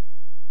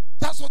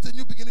 That's what a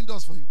new beginning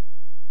does for you.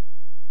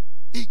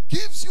 It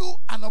gives you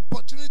an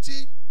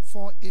opportunity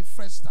for a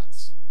fresh start.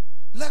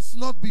 Let's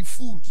not be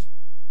fooled.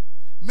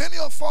 Many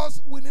of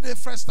us, we need a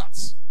fresh start.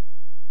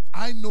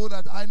 I know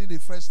that I need a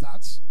fresh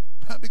start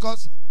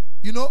because,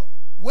 you know,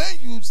 when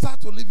you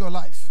start to live your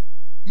life,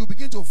 you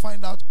begin to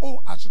find out,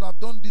 oh, I should have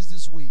done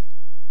this way.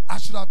 I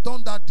should have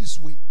done that this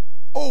way.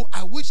 Oh,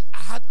 I wish I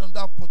had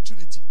another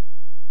opportunity.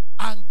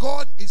 And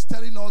God is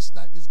telling us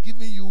that He's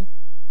giving you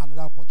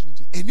another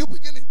opportunity. A new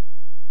beginning.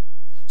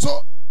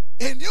 So,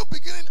 a new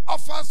beginning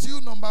offers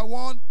you, number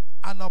one,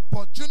 an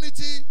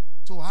opportunity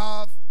to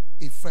have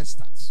a fresh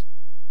start.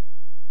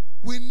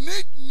 We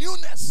need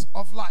newness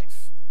of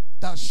life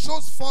that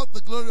shows forth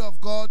the glory of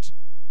God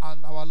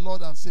and our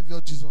Lord and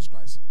Savior Jesus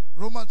Christ.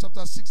 Romans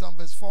chapter 6 and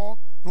verse 4.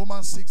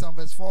 Romans 6 and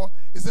verse 4.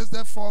 It says,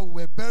 therefore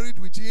we were buried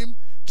with him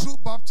through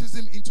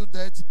baptism into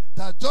death,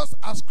 that just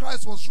as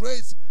Christ was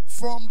raised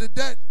from the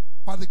dead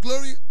by the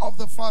glory of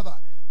the Father,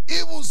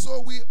 even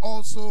so we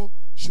also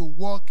should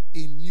walk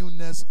in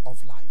newness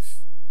of life.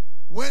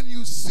 When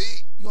you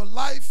see your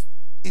life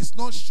is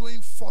not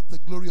showing forth the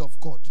glory of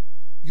God,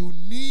 you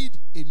need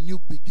a new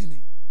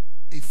beginning,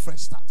 a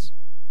fresh start.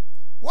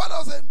 What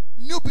does a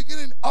new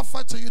beginning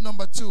offer to you?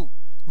 Number two,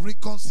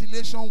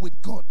 reconciliation with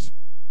God.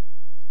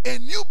 A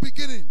new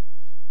beginning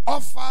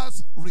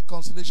offers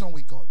reconciliation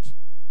with God.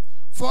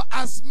 For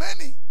as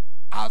many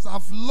as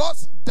have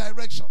lost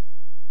direction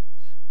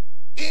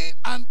in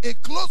a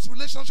close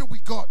relationship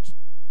with God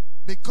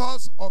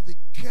because of the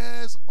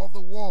cares of the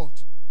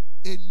world,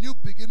 a new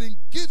beginning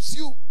gives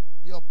you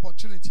the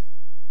opportunity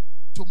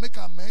to make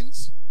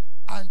amends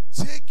and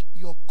take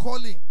your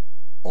calling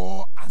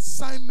or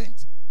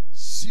assignment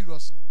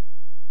seriously.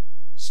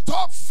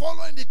 Stop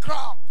following the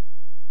crowd.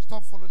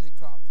 Stop following the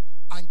crowd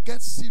and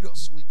get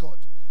serious with God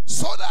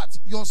so that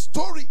your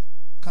story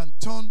can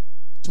turn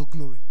to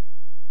glory.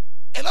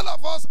 A lot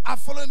of us are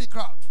following the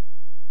crowd.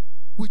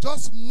 We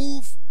just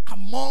move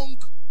among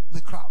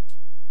the crowd.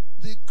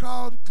 The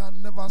crowd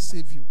can never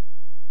save you.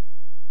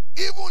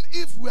 Even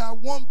if we are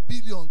 1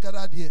 billion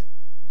gathered here,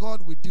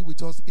 God will deal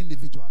with us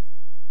individually.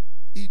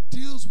 He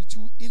deals with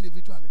you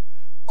individually.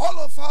 All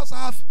of us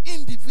have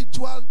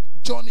individual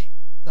journey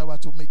that we are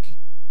to make.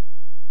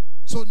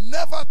 So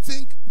never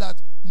think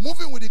that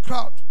moving with the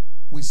crowd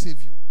will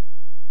save you.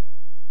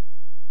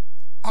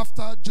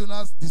 After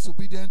Jonah's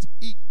disobedience,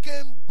 he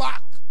came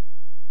back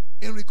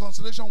in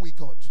reconciliation with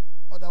God.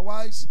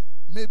 Otherwise,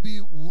 maybe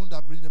we wouldn't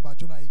have written about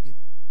Jonah again.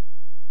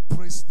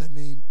 Praise the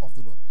name of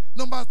the Lord.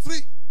 Number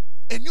three,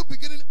 a new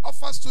beginning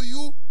offers to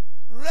you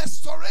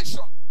restoration.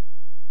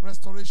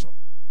 Restoration.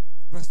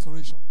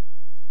 Restoration.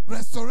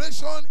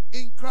 Restoration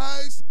in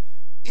Christ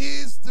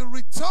is the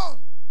return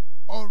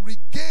or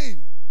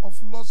regain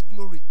of lost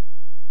glory.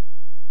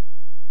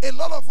 A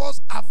lot of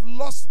us have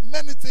lost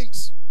many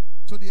things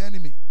to the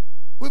enemy.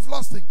 We've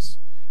lost things.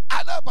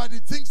 Either by the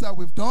things that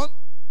we've done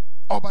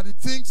or by the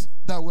things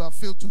that we have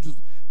failed to do.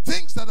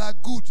 Things that are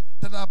good,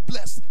 that are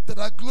blessed, that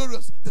are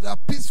glorious, that are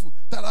peaceful,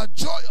 that are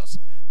joyous,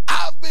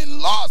 have been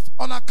lost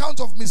on account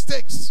of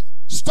mistakes,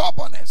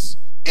 stubbornness,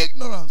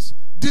 ignorance,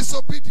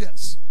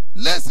 disobedience,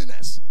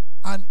 laziness,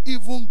 and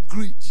even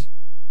greed.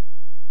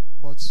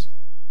 But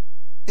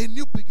a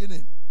new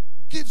beginning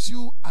gives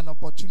you an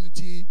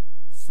opportunity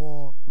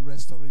for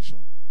restoration.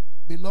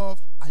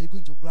 Beloved, are you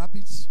going to grab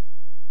it?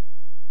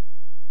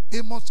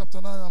 Amos chapter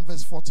 9 and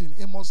verse 14.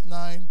 Amos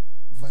 9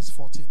 verse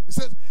 14. It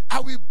says, I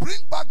will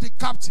bring back the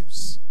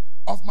captives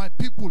of my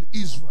people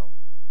Israel.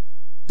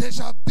 They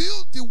shall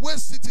build the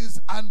waste cities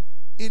and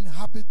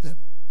inhabit them.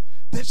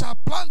 They shall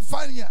plant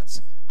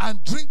vineyards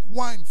and drink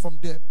wine from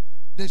them.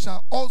 They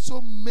shall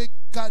also make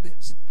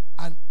gardens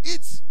and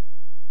eat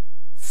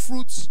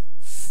fruits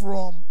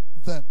from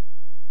them.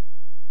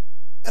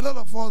 A lot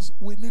of us,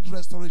 we need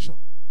restoration.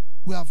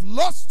 We have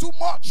lost too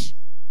much,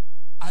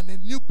 and a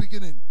new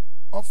beginning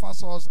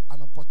offers us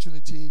an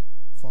opportunity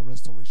for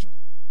restoration.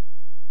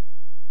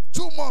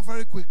 Two more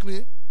very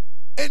quickly.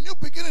 A new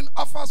beginning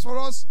offers for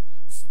us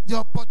the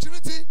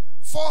opportunity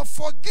for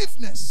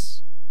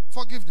forgiveness.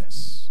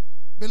 Forgiveness.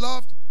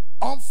 Beloved,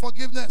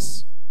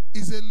 unforgiveness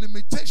is a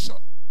limitation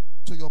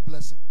to your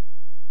blessing.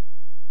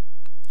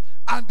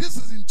 And this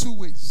is in two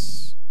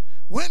ways.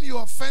 When you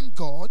offend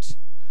God,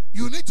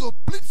 you need to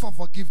plead for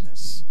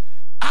forgiveness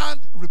and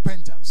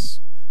repentance.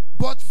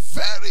 But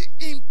very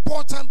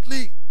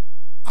importantly,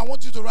 I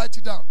want you to write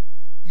it down.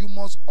 You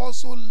must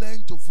also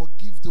learn to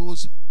forgive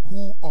those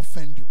who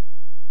offend you.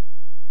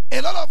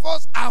 A lot of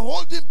us are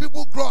holding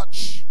people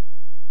grudge.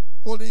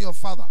 Holding your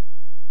father,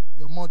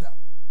 your mother,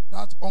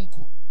 that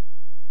uncle,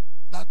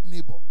 that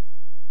neighbor,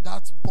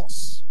 that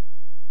boss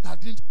that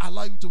didn't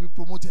allow you to be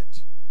promoted.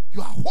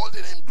 You are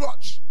holding him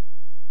grudge.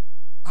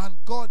 And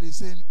God is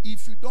saying,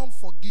 if you don't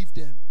forgive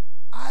them,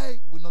 I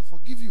will not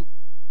forgive you.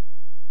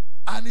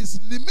 And it's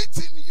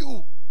limiting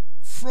you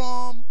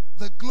from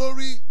the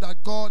glory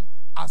that God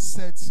has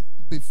set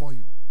before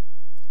you.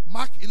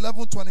 Mark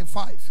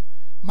 11:25.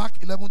 Mark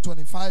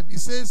 11:25. It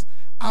says,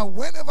 and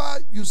whenever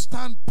you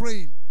stand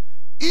praying,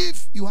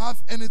 if you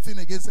have anything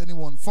against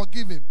anyone,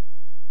 forgive him,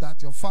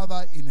 that your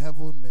Father in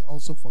heaven may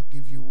also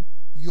forgive you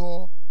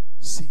your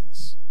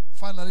sins.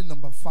 Finally,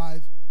 number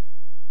 5,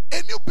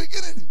 a new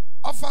beginning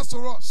offers to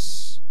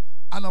us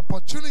an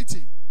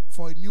opportunity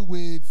for a new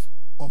wave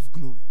of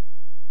glory.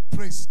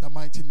 Praise the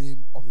mighty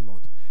name of the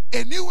Lord.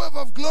 A new wave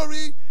of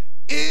glory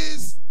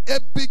is a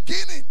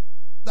beginning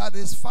that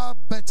is far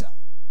better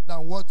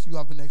than what you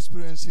have been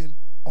experiencing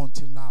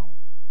until now.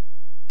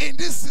 In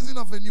this season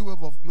of a new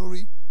wave of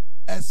glory,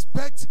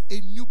 expect a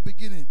new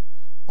beginning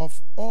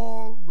of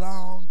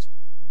all-round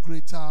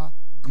greater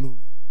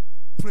glory.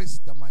 Praise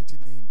the mighty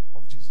name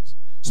of Jesus.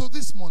 So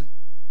this morning,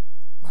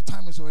 my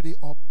time is already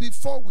up.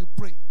 Before we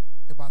pray,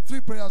 about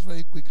 3 prayers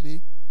very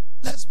quickly,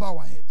 let's bow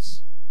our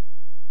heads.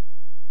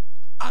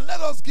 And let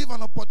us give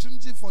an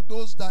opportunity for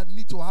those that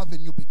need to have a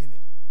new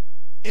beginning.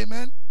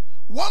 Amen.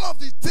 One of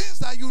the things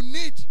that you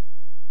need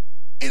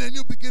in a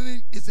new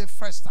beginning is a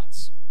fresh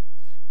start.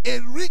 A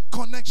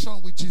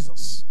reconnection with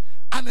Jesus.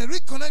 And a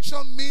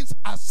reconnection means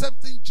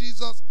accepting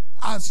Jesus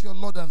as your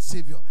Lord and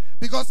Savior.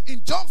 Because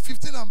in John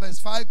 15 and verse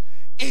 5,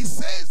 it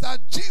says that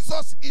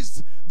Jesus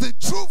is the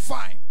true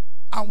vine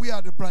and we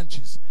are the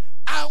branches.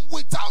 And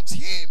without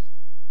him,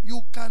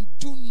 you can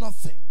do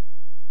nothing.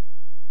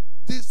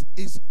 This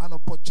is an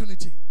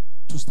opportunity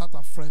to start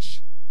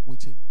afresh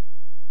with him.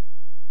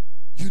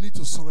 You need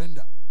to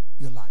surrender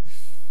your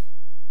life.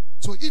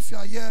 So if you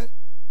are here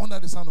under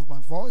the sound of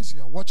my voice,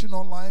 you are watching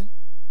online,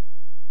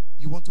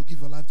 you want to give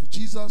your life to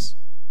Jesus,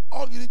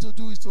 all you need to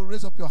do is to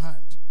raise up your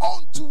hand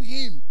unto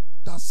him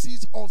that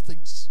sees all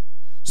things,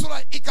 so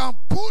that he can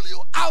pull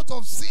you out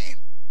of sin,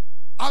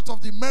 out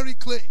of the merry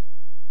clay,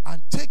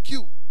 and take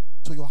you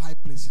to your high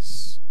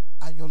places,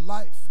 and your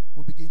life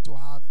will begin to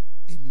have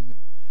a new meaning.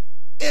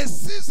 A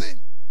season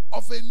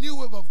of a new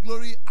wave of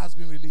glory has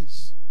been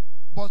released,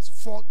 but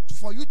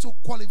for you to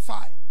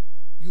qualify,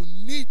 you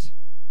need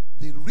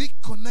the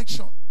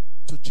reconnection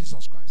to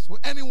Jesus Christ. So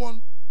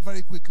anyone,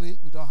 very quickly,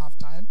 we don't have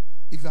time,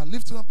 if you are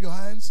lifting up your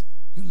hands,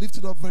 you lift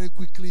it up very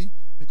quickly,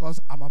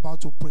 because I'm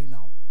about to pray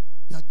now.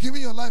 You are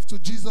giving your life to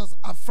Jesus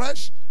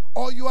afresh,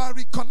 or you are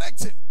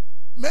reconnecting.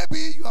 Maybe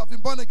you have been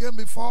born again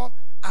before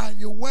and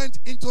you went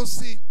into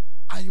sin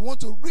and you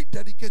want to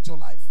rededicate your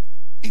life.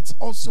 It's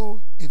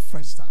also a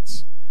fresh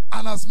start.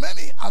 And as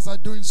many as are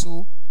doing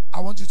so, I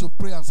want you to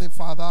pray and say,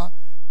 Father,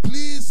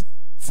 please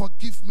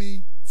forgive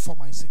me for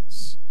my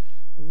sins.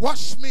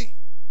 Wash me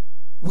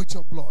with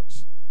your blood.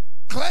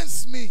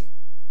 Cleanse me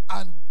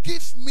and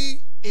give me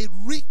a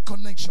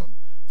reconnection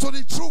to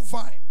the true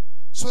vine,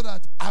 so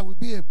that I will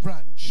be a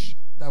branch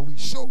that will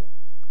show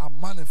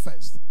and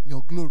manifest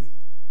your glory.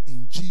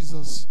 In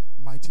Jesus'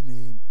 mighty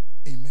name,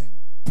 amen.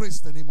 Praise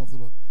the name of the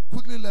Lord.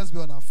 Quickly, let's be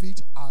on our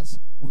feet as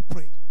we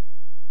pray.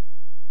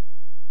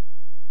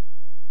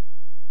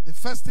 The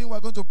first thing we're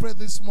going to pray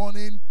this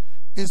morning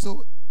is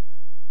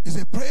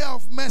a prayer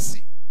of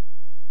mercy,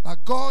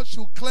 that God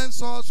should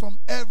cleanse us from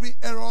every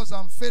errors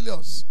and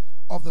failures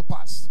of the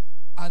past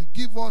and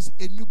give us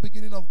a new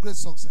beginning of great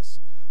success.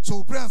 So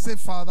we pray and say,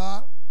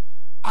 Father,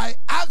 I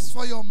ask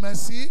for your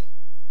mercy.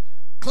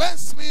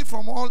 Cleanse me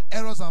from all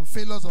errors and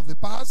failures of the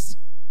past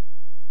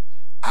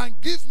and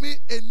give me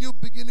a new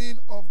beginning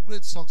of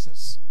great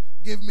success.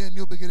 Give me a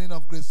new beginning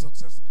of great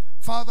success.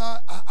 Father,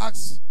 I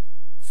ask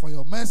for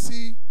your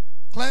mercy.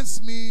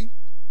 Cleanse me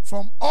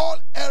from all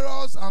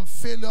errors and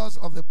failures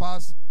of the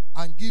past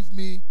and give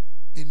me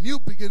a new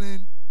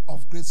beginning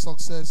of great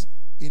success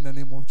in the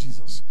name of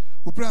Jesus.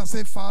 We pray and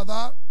say,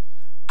 Father,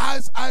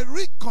 as I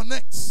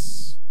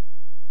reconnect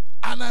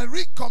and I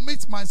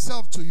recommit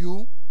myself to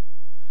you,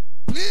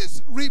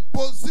 please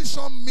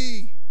reposition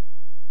me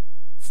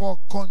for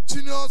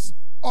continuous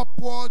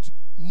upward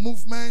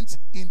movement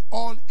in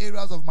all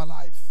areas of my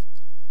life.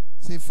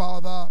 Say,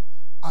 Father,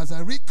 as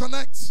I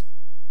reconnect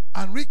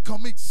and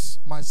recommit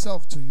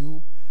myself to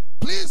you,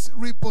 please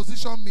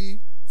reposition me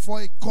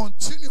for a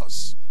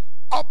continuous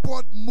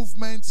upward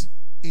movement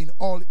in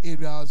all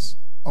areas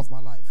of my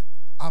life.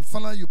 And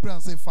finally, you pray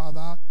and say,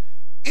 Father,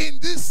 in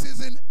this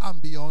season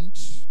and beyond,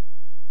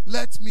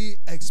 let me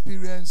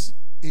experience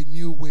a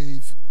new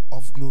wave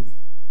of glory.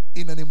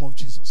 In the name of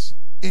Jesus.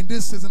 In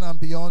this season and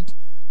beyond,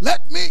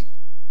 let me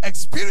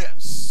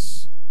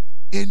experience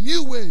a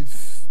new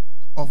wave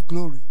of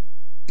glory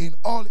in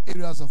all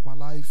areas of my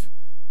life.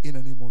 In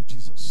the name of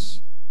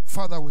Jesus.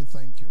 Father, we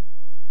thank you.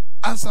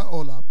 Answer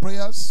all our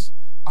prayers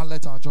and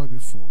let our joy be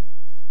full.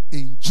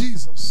 In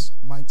Jesus'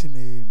 mighty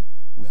name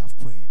we have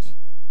prayed.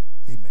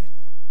 Amen.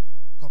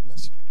 God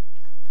bless you.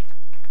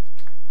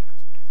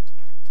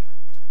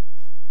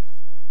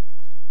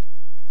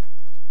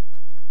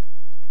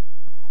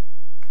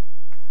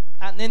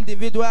 An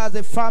individual, as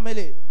a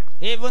family,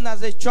 even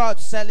as a church,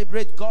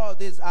 celebrate God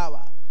this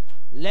hour.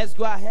 Let's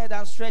go ahead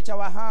and stretch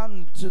our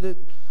hand to the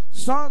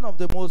Son of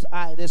the Most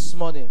High this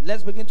morning.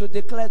 Let's begin to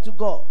declare to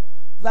God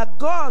that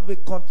God will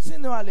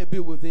continually be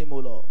with him, O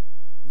Lord.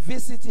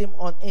 Visit him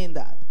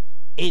unhindered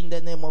in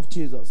the name of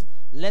Jesus.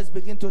 Let's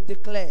begin to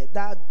declare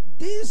that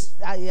this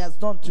that he has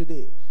done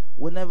today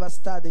will never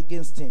stand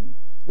against him.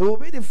 He will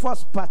be the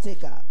first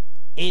partaker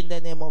in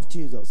the name of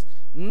Jesus.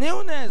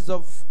 Newness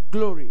of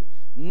glory,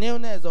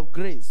 newness of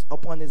grace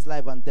upon his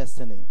life and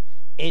destiny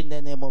in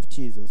the name of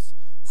Jesus.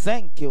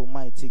 Thank you,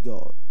 mighty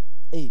God,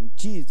 in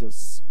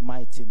Jesus'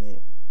 mighty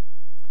name.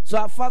 So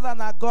our Father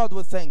and our God,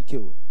 we thank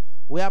you.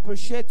 We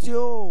appreciate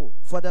you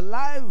for the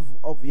life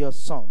of your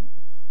Son.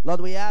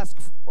 Lord, we ask,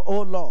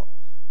 oh Lord,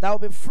 there will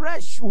be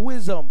fresh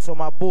wisdom from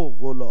above,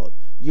 oh Lord.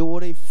 You will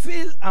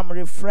refill and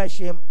refresh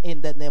him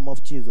in the name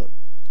of Jesus.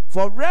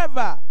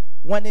 Forever,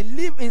 when he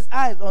lift his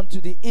eyes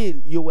unto the hill,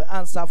 you will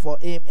answer for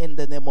him in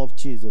the name of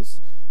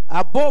Jesus.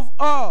 Above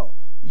all,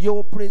 you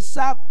will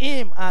preserve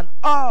him and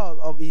all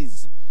of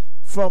his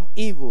from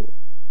evil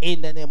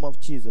in the name of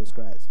Jesus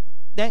Christ.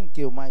 Thank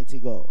you, mighty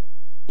God.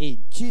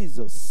 In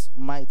Jesus'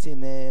 mighty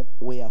name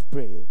we have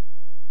prayed.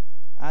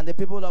 And the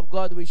people of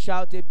God will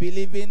shout a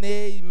believing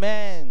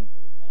amen.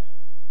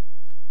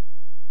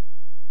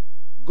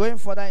 Going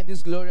further in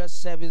this glorious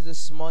service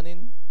this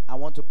morning, I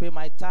want to pay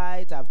my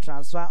tithe. I've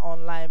transferred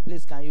online.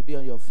 Please, can you be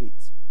on your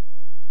feet?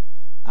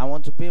 I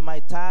want to pay my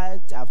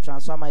tithe. I've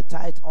transferred my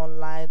tithe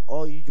online.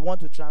 Or you want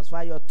to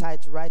transfer your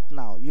tithe right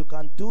now, you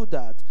can do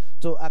that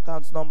to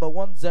account number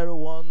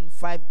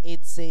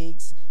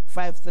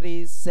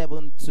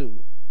 101-586-5372.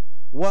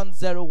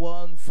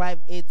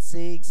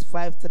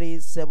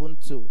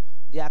 101-586-5372.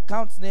 The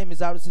account name is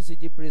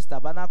RCCG Praise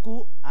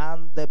Tabernacle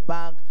and the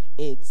bank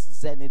is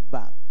Zenith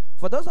Bank.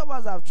 For those of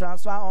us that have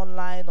transferred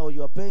online or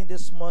you're paying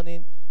this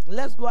morning,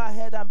 let's go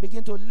ahead and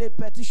begin to lay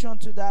petition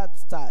to that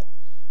tithe.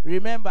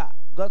 Remember,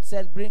 God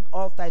said, bring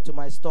all tithe to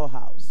my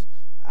storehouse.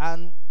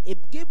 And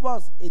it gave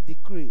us a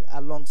decree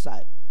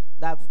alongside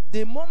that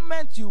the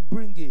moment you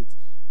bring it,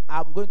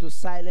 I'm going to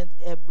silence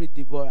every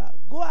devourer.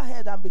 Go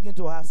ahead and begin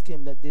to ask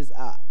him that these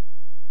are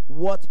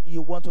what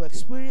you want to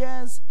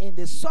experience in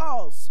the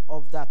source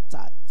of that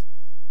tithe.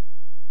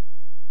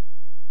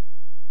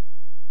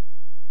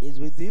 Is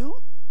with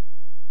you.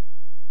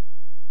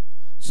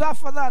 So our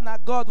Father and our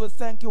God, we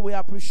thank you. We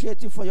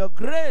appreciate you for your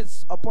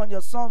grace upon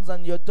your sons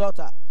and your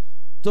daughter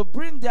to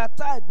bring their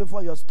tithe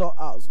before your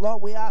storehouse.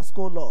 Lord, we ask,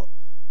 oh Lord,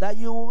 that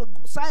you will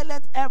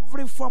silence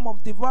every form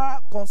of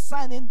devourer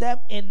concerning them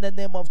in the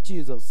name of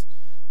Jesus.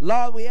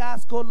 Lord, we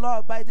ask, oh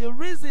Lord, by the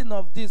reason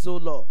of this, oh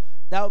Lord,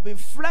 there will be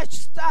fresh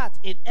start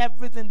in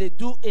everything they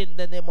do in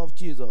the name of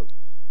Jesus.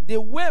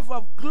 The wave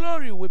of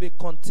glory will be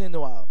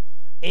continual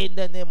in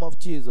the name of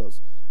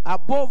Jesus.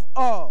 Above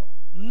all,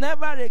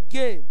 never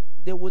again,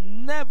 they will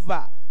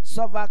never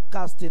suffer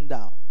casting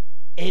down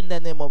in the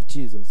name of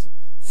Jesus.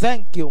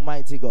 Thank you,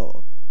 mighty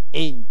God.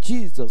 In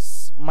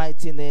Jesus'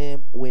 mighty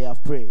name we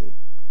have prayed.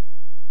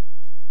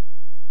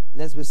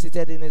 Let's be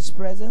seated in his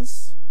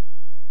presence.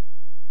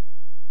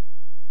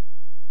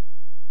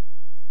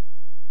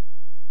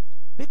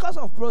 Because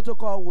of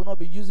protocol, we'll not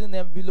be using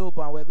envelope,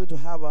 and we're going to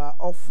have our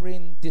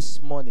offering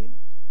this morning,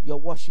 your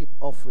worship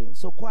offering.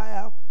 So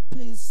choir,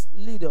 please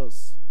lead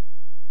us.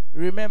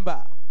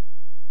 Remember,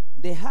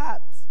 the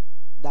heart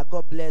that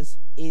God bless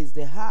is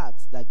the heart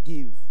that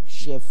give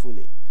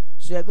cheerfully.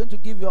 So you're going to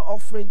give your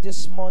offering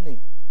this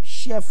morning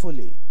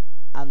cheerfully,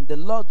 and the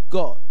Lord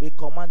God will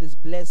command his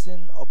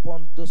blessing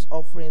upon those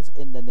offerings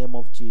in the name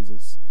of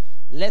Jesus.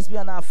 Let's be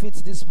on our feet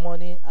this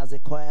morning as the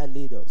choir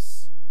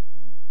leaders.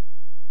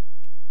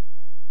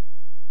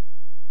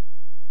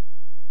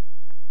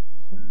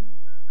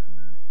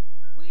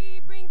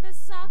 We bring the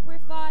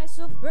sacrifice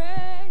of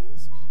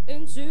praise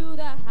into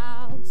the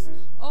house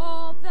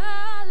of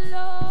the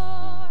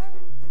Lord.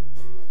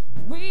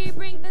 We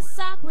bring the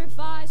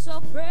sacrifice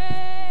of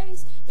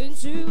praise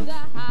into the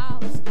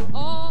house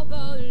of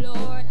the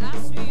Lord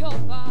as we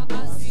offer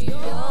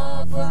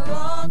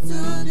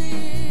unto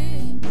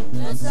thee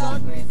the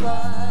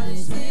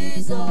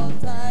sacrifices of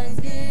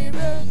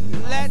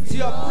thanksgiving. Let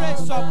your praise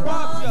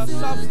support your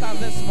substance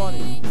this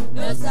morning.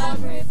 The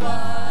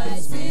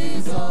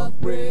sacrifices of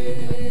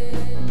praise.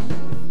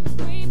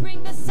 We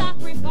bring the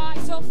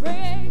sacrifice of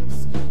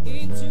praise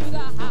into the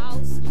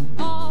house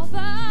of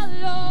the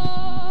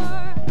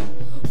Lord.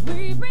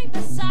 We bring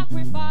the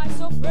sacrifice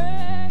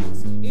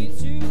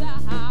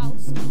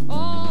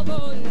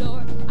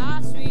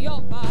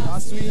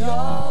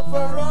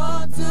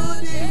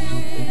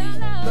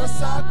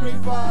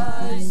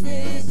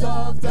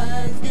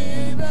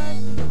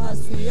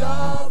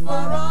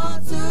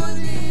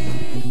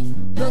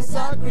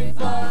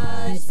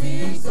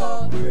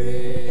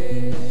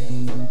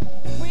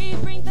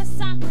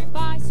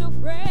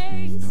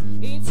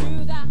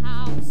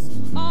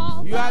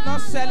are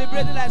not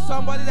celebrating like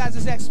somebody that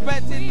is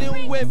expecting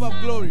new wave of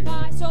glory.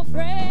 So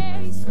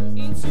praise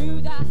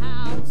into the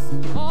house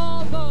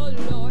of the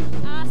Lord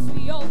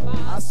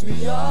as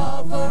we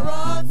offer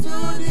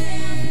unto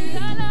thee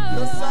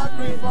the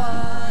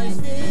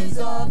sacrifices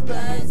of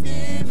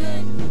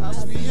thanksgiving,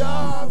 as we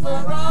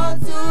offer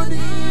unto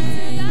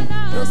thee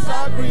the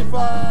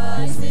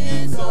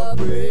sacrifices of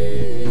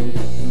praise.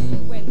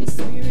 When the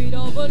Spirit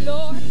of the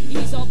Lord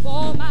is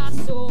upon my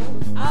soul,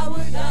 I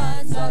will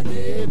dance a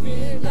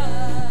David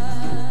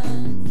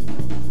dance.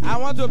 I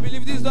want to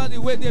believe this is not the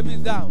way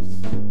David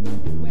danced.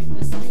 When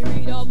the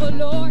Spirit of the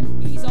Lord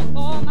is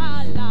upon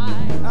my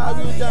life, I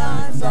will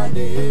dance a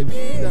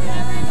David dance.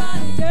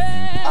 Everybody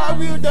dance. I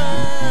will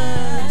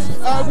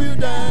dance, I will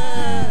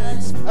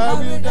dance, I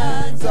will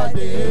dance a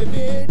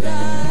David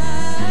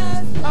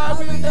dance. I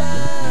will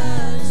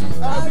dance,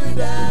 I will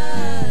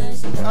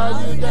dance, I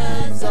will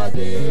dance a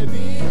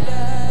David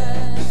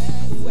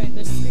dance. When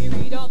the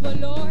Spirit of the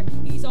Lord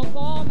is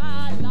upon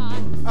my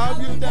life, I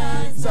will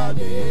dance a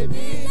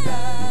David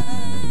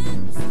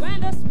dance.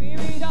 when the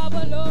Spirit of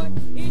the Lord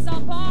is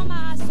upon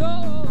my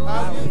soul,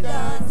 I will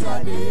dance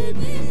a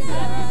David dance.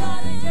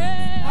 everybody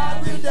dance.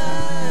 I will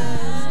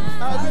dance,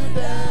 I will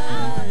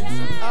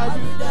dance, I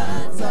will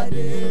dance a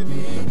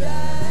David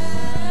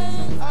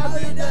dance. I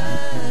will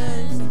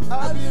dance,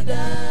 I will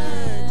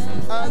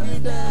dance, I will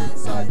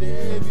dance a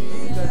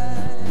David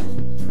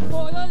dance.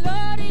 For the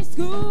Lord is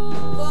good.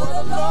 For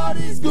the Lord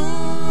is For good.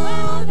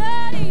 the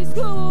Lord is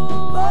good.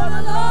 For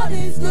the Lord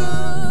is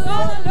good.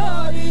 For the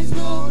Lord is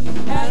good.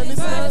 And his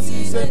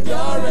mercies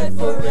endure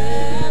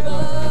forever.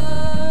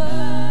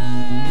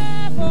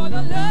 For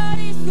the Lord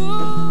is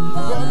good.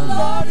 For the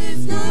Lord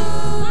is good.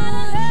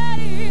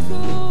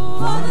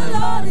 For the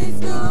Lord is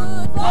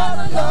good. For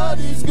the Lord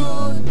is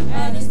good.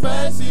 And his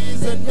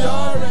mercies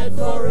endure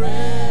forever.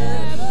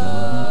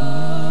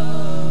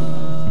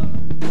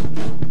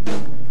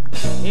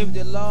 If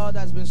the Lord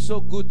has been so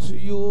good to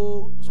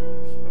you,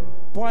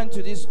 point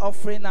to this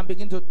offering and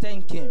begin to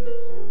thank him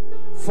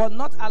for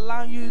not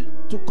allowing you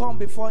to come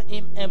before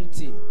him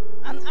empty.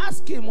 And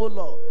ask him, oh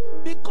Lord,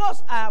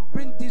 because I have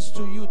bring this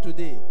to you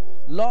today,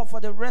 Lord, for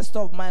the rest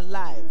of my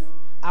life,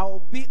 I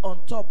will be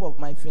on top of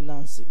my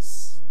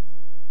finances.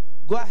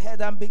 Go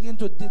ahead and begin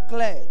to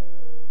declare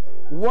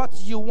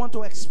what you want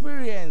to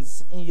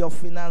experience in your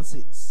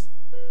finances.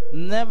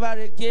 Never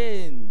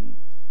again,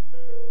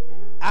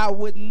 I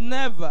would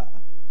never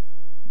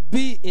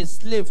be a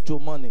slave to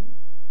money.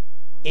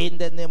 In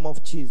the name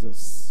of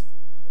Jesus.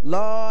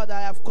 Lord,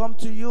 I have come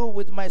to you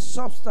with my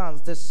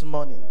substance this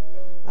morning.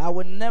 I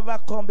will never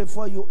come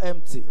before you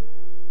empty.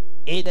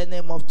 In the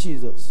name of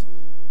Jesus.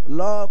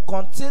 Lord,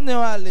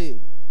 continually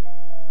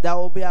there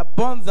will be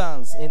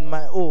abundance in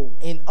my home,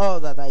 in all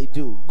that I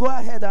do. Go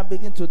ahead and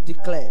begin to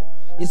declare.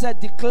 He said,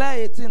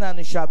 declare a thing and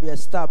it shall be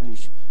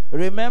established.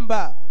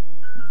 Remember,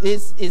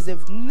 this is a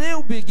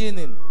new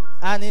beginning.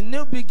 And in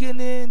new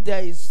beginning,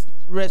 there is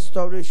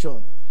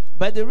restoration.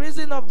 By the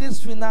reason of these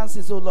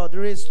finances, O Lord,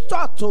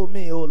 restore to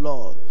me, O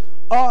Lord,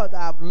 all that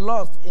I have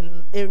lost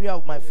in area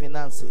of my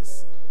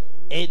finances.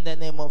 In the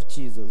name of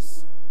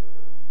Jesus.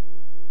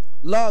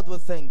 Lord, we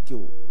thank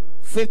you.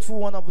 Faithful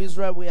one of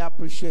Israel, we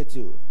appreciate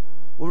you.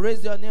 We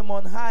raise your name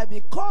on high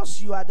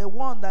because you are the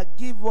one that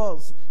give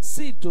us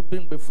seed to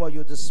bring before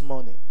you this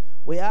morning.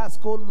 We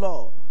ask, O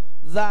Lord,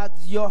 that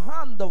your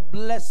hand of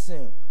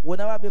blessing will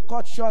never be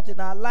cut short in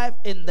our life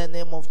in the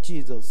name of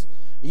Jesus.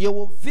 You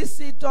will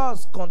visit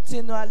us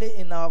continually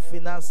in our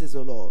finances,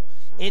 O Lord.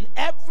 In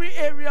every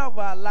area of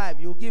our life,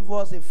 you give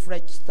us a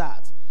fresh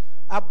start.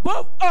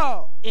 Above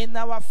all, in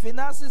our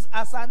finances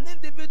as an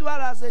individual,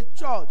 as a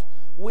church,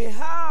 we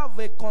have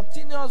a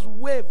continuous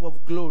wave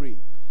of glory.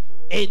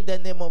 In the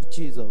name of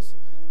Jesus.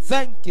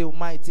 Thank you,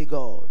 mighty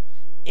God.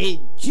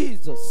 In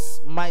Jesus'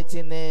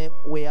 mighty name,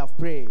 we have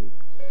prayed.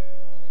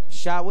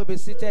 Shall we be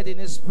seated in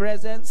his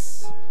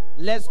presence?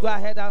 Let's go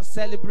ahead and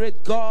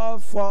celebrate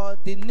God for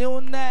the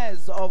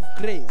newness of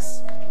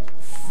grace,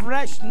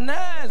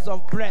 freshness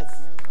of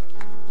breath.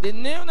 The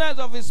newness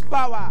of his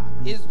power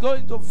is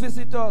going to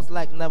visit us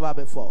like never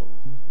before.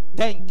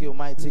 Thank you,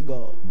 mighty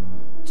God.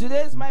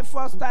 Today is my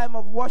first time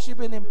of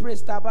worshiping in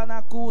Praise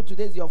Tabernacle.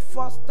 Today is your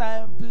first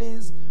time.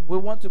 Please, we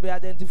want to be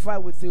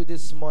identified with you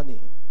this morning.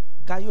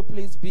 Can you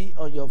please be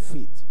on your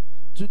feet?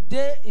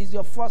 Today is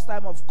your first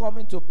time of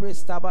coming to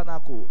Praise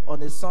Tabernacle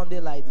on a Sunday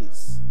like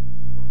this.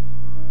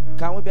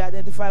 Can we be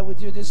identified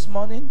with you this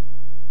morning?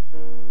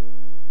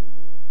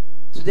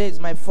 Today is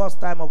my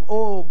first time of,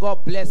 oh,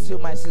 God bless you,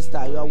 my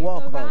sister. You are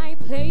welcome. The right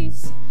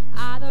place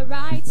at the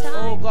right time.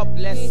 Oh, God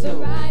bless you. The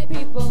right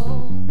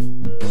people.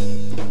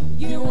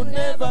 You will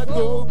never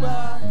go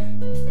back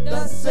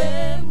the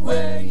same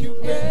way you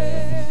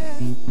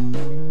came.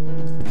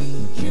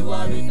 You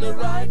are in the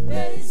right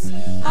place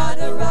at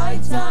the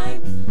right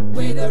time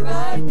with the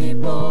right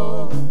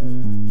people.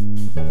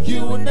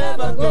 You will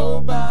never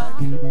go back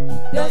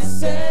the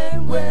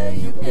same way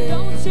you came.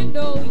 Don't you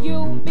know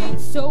you mean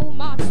so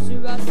much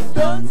to us?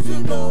 Don't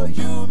you know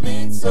you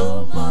mean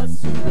so much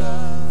to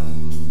us?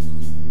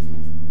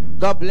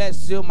 God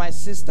bless you, my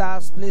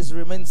sisters. Please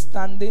remain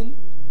standing.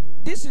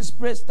 This is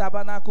Praise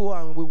Tabernacle,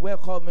 and we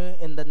welcome you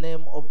in the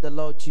name of the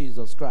Lord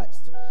Jesus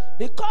Christ.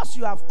 Because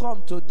you have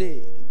come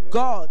today,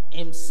 God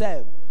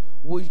himself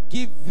will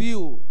give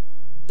you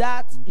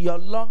that your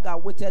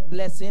long-awaited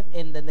blessing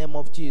in the name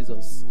of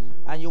Jesus.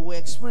 And you will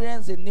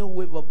experience a new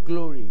wave of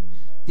glory.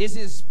 This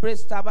is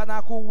Praise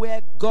Tabernacle,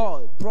 where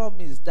God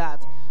promised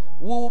that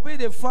we will be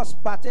the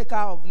first partaker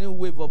of new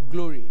wave of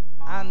glory.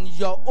 And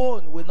your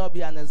own will not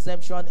be an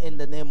exemption in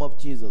the name of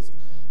Jesus.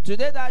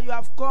 Today that you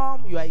have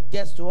come, you are a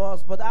guest to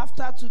us, but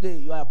after today,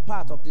 you are a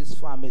part of this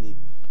family.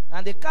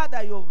 And the card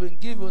that you've been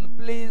given,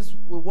 please,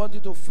 we want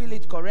you to fill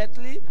it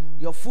correctly,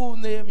 your full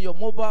name, your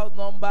mobile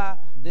number,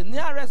 the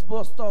nearest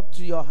bus stop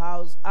to your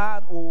house,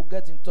 and we will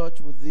get in touch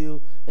with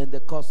you in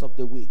the course of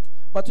the week.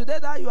 But today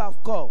that you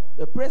have come,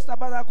 the Praise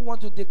Tabernacle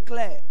want to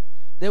declare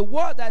the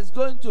word that is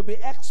going to be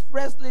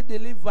expressly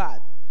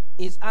delivered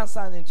is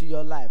answered into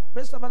your life.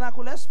 Praise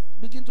Tabernacle, let's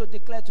begin to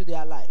declare to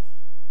their life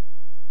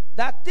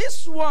that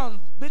this one,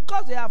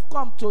 because they have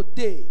come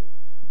today,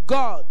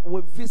 God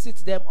will visit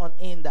them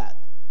unhindered.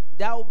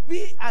 There will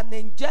be an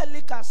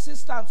angelic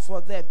assistance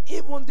for them,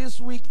 even this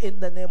week in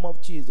the name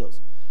of Jesus.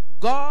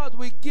 God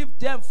will give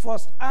them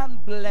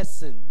first-hand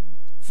blessing.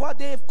 For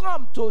they've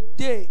come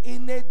today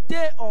in a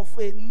day of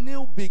a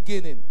new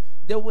beginning.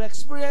 They will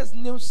experience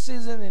new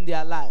season in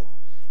their life.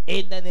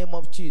 In the name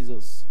of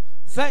Jesus.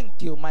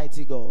 Thank you,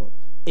 mighty God.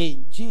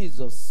 In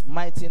Jesus'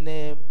 mighty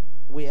name,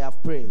 we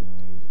have prayed.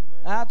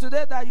 And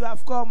today that you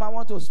have come, I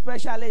want to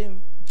specially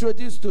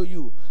introduce to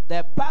you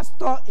the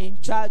pastor in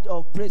charge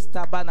of Praise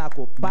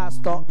Tabernacle,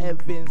 Pastor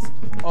Evans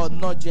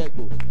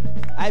Onojego.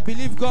 I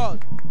believe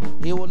God,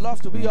 he would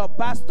love to be your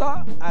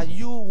pastor, and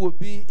you will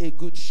be a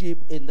good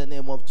sheep in the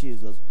name of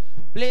Jesus.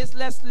 Please,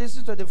 let's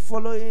listen to the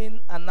following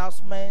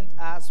announcement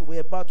as we're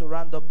about to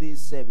round up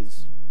this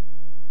service.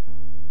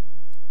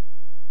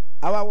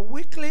 Our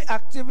weekly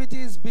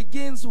activities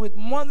begins with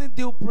morning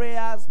dew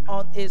prayers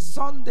on a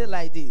Sunday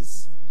like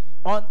this.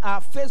 On our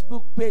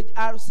Facebook page,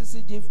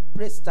 RCCG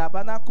Praise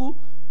Tabernacle,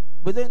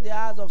 between the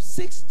hours of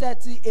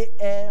 6:30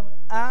 a.m.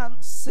 and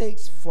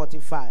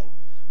 6:45.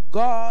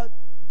 God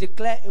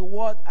declare a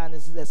word and it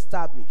is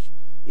established.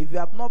 If you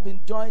have not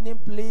been joining,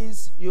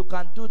 please, you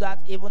can do that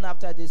even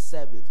after this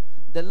service.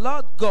 The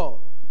Lord God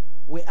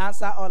will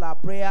answer all our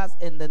prayers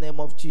in the name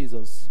of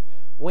Jesus.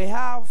 We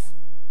have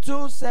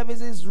 2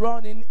 services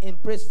running in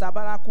Praise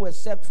Tabernacle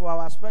except for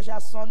our special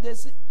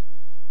Sundays.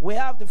 We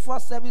have the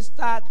first service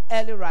tagged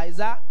Early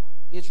Riser.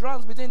 It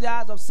runs between the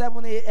hours of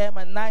 7 a.m.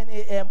 and 9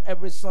 a.m.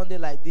 every Sunday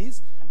like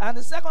this. And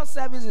the second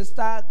service is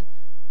tagged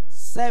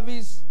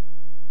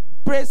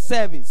Praise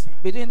Service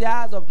between the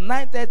hours of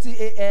 9:30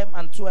 a.m.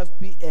 and 12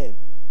 p.m.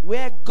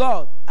 where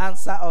God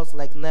answers us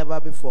like never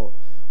before.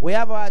 We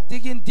have our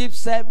Digging Deep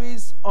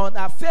service on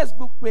our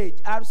Facebook page,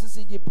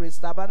 RCCG Praise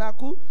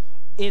Tabernacle.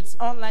 It's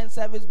online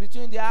service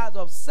between the hours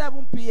of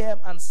 7 p.m.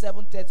 and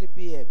 7:30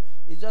 p.m.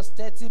 It's just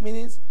 30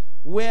 minutes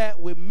where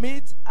we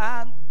meet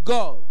and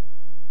God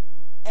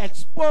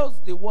expose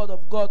the word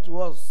of God to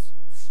us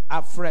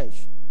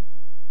afresh.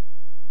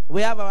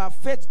 We have our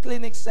Faith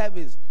Clinic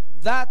service.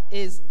 That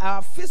is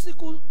our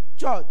physical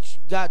church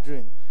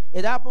gathering.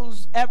 It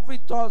happens every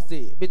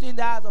Thursday between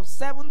the hours of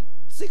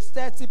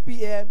 6:30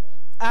 p.m.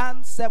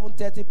 and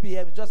 7:30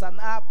 p.m. It's just an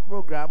hour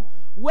program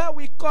where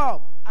we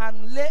come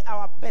and lay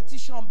our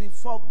petition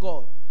before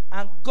God,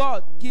 and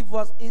God give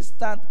us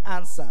instant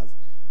answers.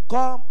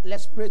 Come,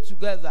 let's pray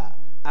together,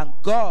 and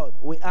God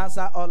will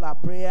answer all our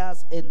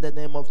prayers in the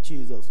name of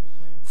Jesus.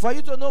 For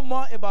you to know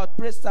more about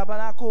Praise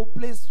Tabernacle,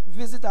 please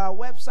visit our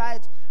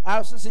website,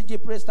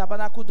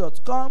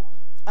 rccgpraisetabernacle.com,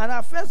 and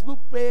our Facebook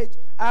page,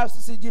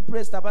 RCCG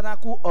Praise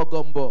Tabernacle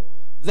Ogombo.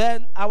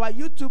 Then our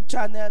YouTube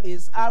channel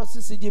is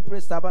RCCG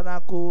Praise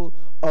Tabernacle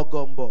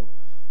Ogombo.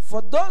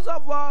 For those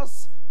of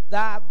us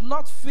that have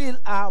not filled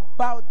our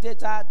about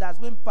data that's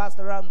been passed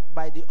around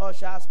by the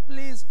ushers,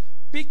 please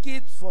pick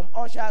it from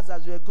ushers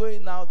as we're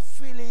going out,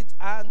 fill it,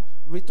 and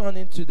return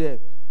it to them.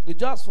 It's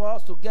just for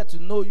us to get to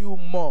know you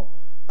more,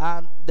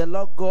 and the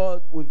Lord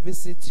God will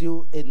visit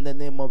you in the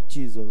name of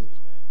Jesus.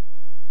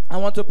 I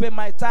want to pay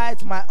my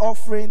tithe, my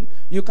offering.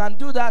 You can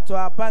do that to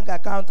our bank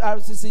account,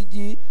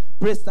 RCCG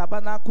Praise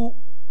Tabernacle.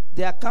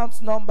 The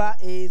account number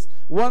is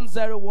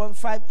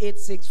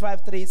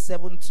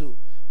 101-586-5372.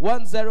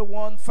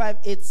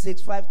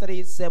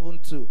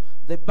 101-586-5372.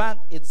 The bank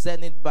is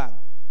Zenith Bank.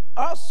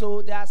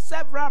 Also, there are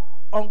several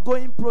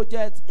ongoing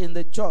projects in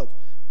the church.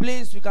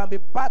 Please, you can be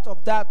part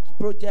of that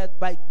project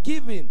by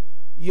giving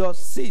your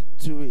seed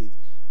to it.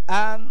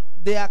 And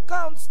the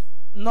account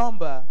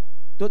number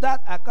to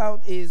that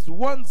account is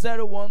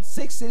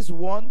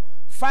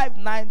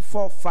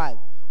 101-661-5945.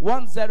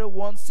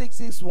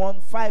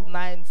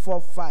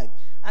 101-661-5945.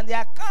 And the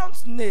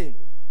account name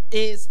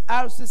is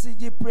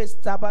RCCG Praise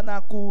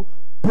Tabernacle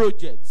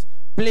Project.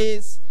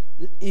 Please,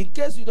 in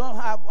case you don't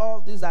have all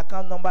these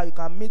account number, you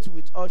can meet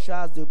with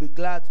ushers. They'll be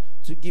glad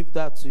to give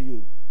that to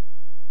you.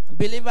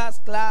 Believers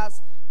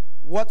class,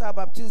 water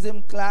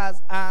baptism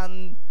class,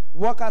 and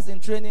workers in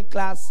training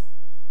class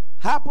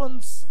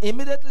happens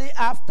immediately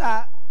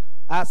after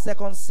our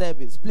second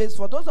service. Please,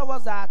 for those of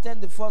us that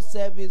attend the first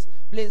service,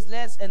 please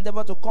let's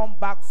endeavor to come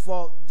back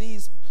for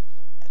these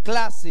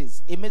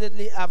classes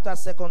immediately after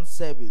second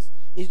service.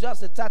 It's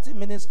just a 30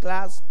 minutes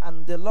class,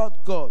 and the Lord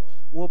God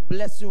will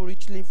bless you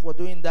richly for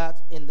doing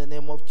that in the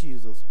name of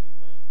Jesus.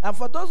 Amen. And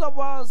for those of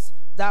us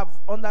that have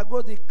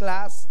undergone the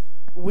class,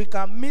 we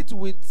can meet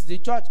with the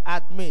church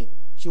admin.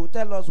 She will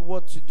tell us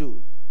what to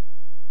do.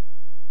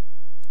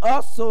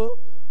 Also,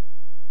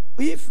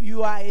 if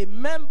you are a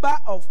member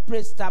of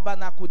Praise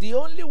Tabernacle, the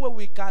only way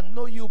we can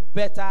know you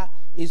better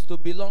is to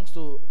belong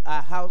to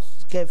a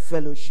house care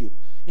fellowship.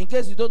 In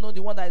case you don't know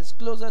the one that is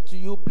closer to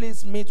you,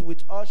 please meet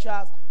with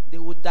ushers. They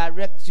will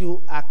direct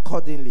you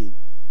accordingly.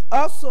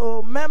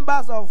 Also,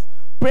 members of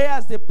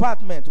prayers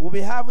department will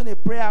be having a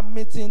prayer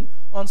meeting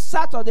on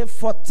Saturday,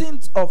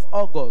 14th of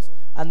August.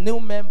 And new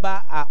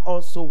members are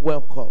also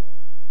welcome.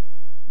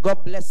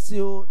 God bless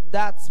you.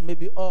 That may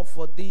be all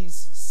for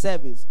this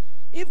service.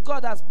 If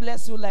God has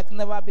blessed you like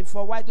never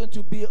before, why don't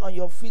you be on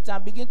your feet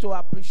and begin to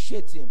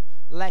appreciate him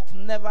like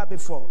never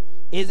before?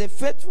 He's a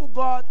faithful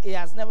God. He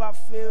has never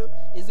failed.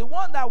 He's the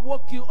one that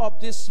woke you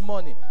up this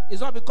morning.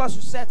 It's not because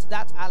you set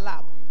that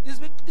alarm. It's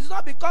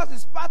not because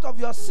it's part of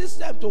your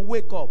system to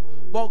wake up.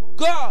 But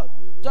God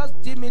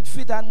just deemed it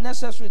fit and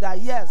necessary that,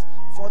 yes,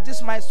 for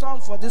this my son,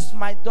 for this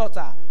my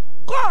daughter,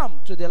 come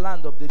to the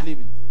land of the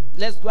living.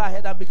 Let's go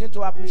ahead and begin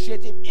to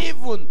appreciate him,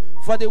 even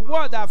for the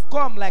word that have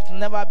come like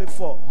never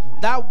before.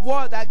 That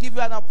word that gives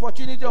you an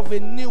opportunity of a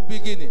new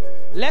beginning.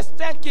 Let's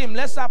thank him.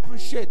 Let's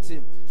appreciate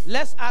him.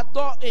 Let's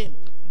adore him.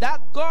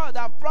 That God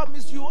that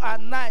promised you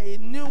and I a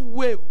new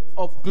wave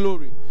of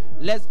glory.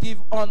 Let's give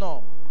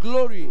honor,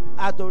 glory,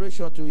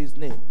 adoration to his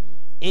name.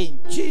 In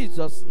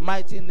Jesus'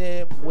 mighty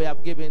name, we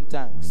have given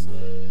thanks.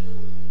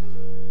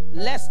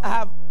 Let's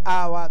have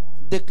our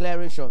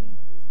declaration.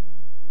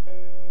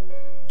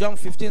 John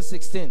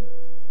 15:16.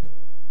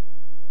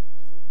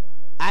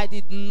 I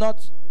did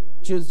not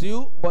choose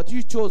you, but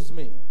you chose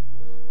me,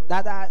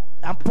 that I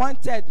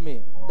appointed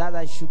me, that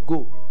I should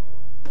go,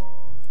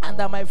 and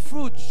that my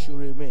fruit should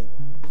remain.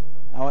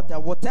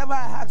 And whatever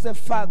I ask the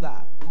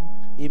Father,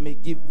 he may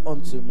give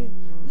unto me.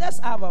 Let's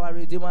have our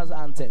Redeemer's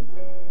anthem.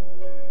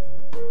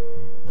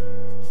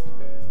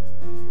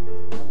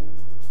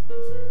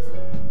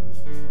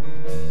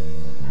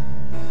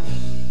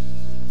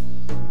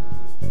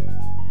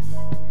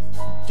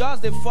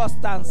 Just the first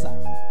stanza.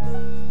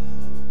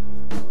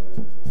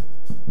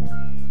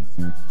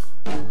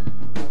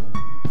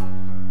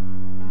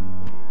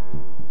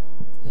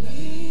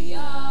 We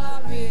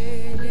are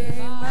redeemed,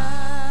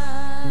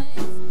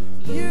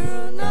 united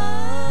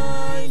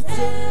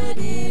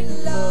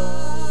in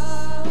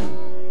love.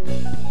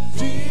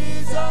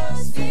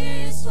 Jesus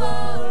is for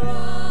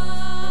us.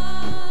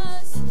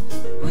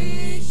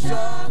 We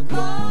shall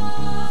conquer.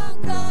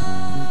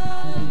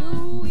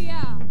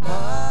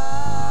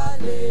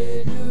 Hallelujah.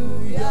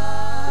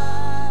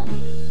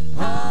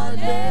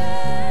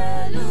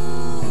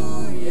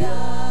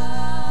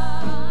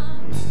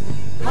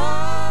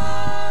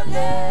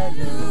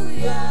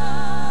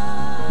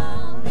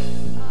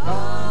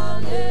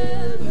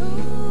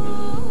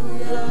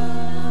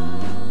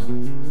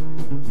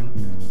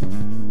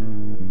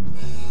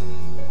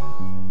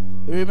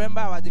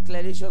 Remember, our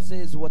declaration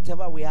says,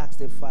 whatever we ask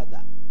the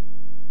Father.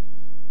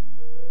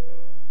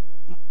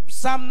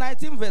 Psalm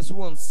 19 verse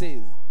 1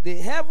 says, the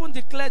heaven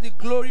declare the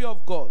glory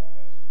of God,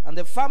 and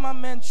the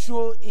firmament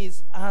show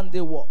his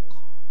handiwork.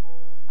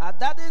 And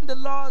that in the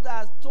Lord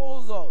has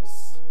told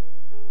us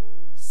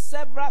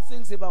several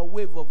things about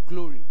wave of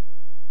glory.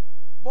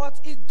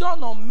 But it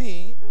dawned on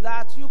me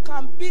that you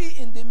can be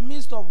in the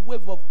midst of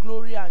wave of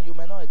glory and you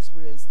may not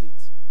experience it.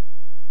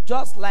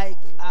 Just like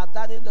our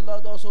daddy in the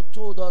Lord also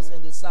told us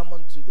in the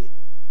sermon today.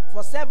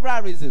 For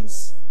several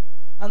reasons.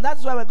 And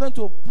that's why we're going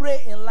to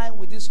pray in line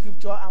with this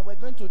scripture, and we're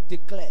going to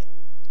declare,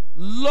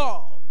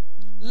 Lord,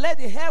 let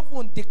the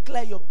heaven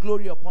declare your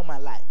glory upon my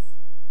life.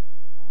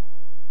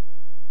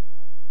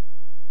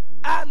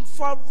 And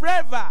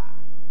forever,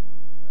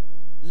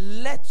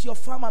 let your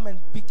firmament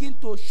begin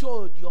to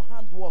show your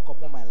handwork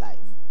upon my life.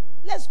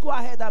 Let's go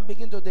ahead and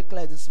begin to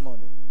declare this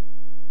morning.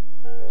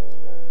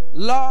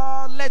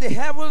 Lord, let the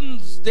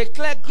heavens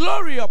declare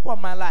glory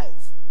upon my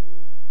life.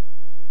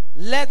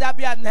 Let there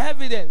be an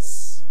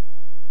evidence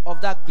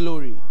of that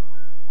glory.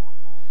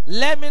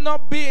 Let me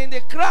not be in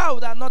the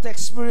crowd and not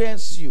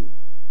experience you.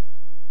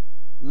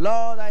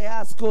 Lord, I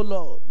ask, oh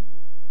Lord,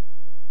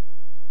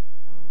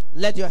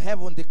 let your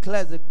heaven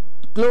declare the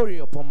glory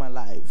upon my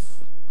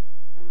life.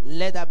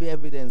 Let there be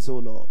evidence, oh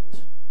Lord,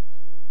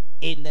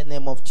 in the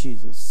name of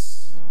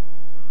Jesus.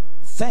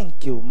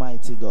 Thank you,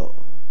 mighty God.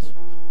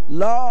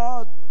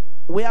 Lord,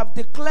 we have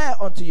declared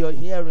unto your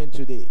hearing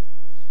today,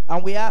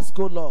 and we ask,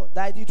 oh Lord,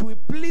 that it will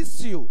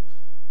please you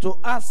to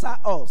answer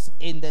us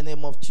in the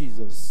name of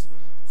Jesus.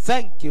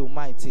 Thank you,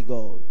 mighty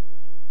God.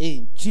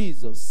 In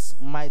Jesus'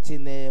 mighty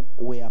name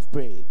we have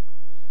prayed.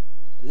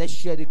 Let's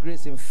share the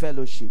grace in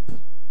fellowship.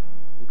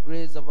 The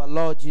grace of our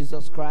Lord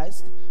Jesus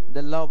Christ,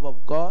 the love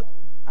of God,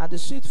 and the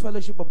sweet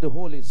fellowship of the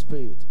Holy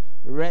Spirit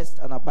rest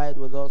and abide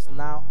with us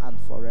now and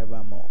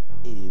forevermore.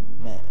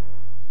 Amen.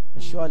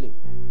 And surely,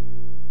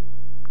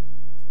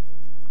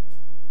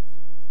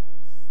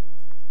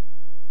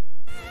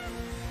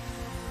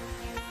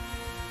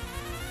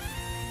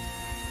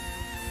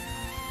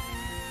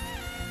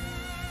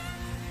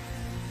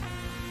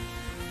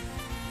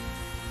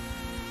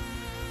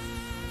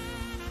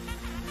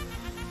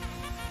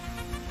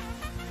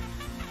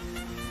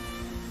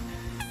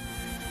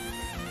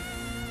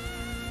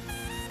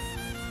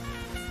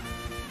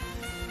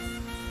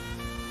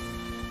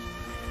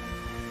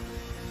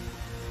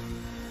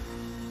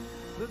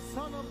 the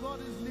Son of God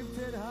is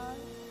lifted high.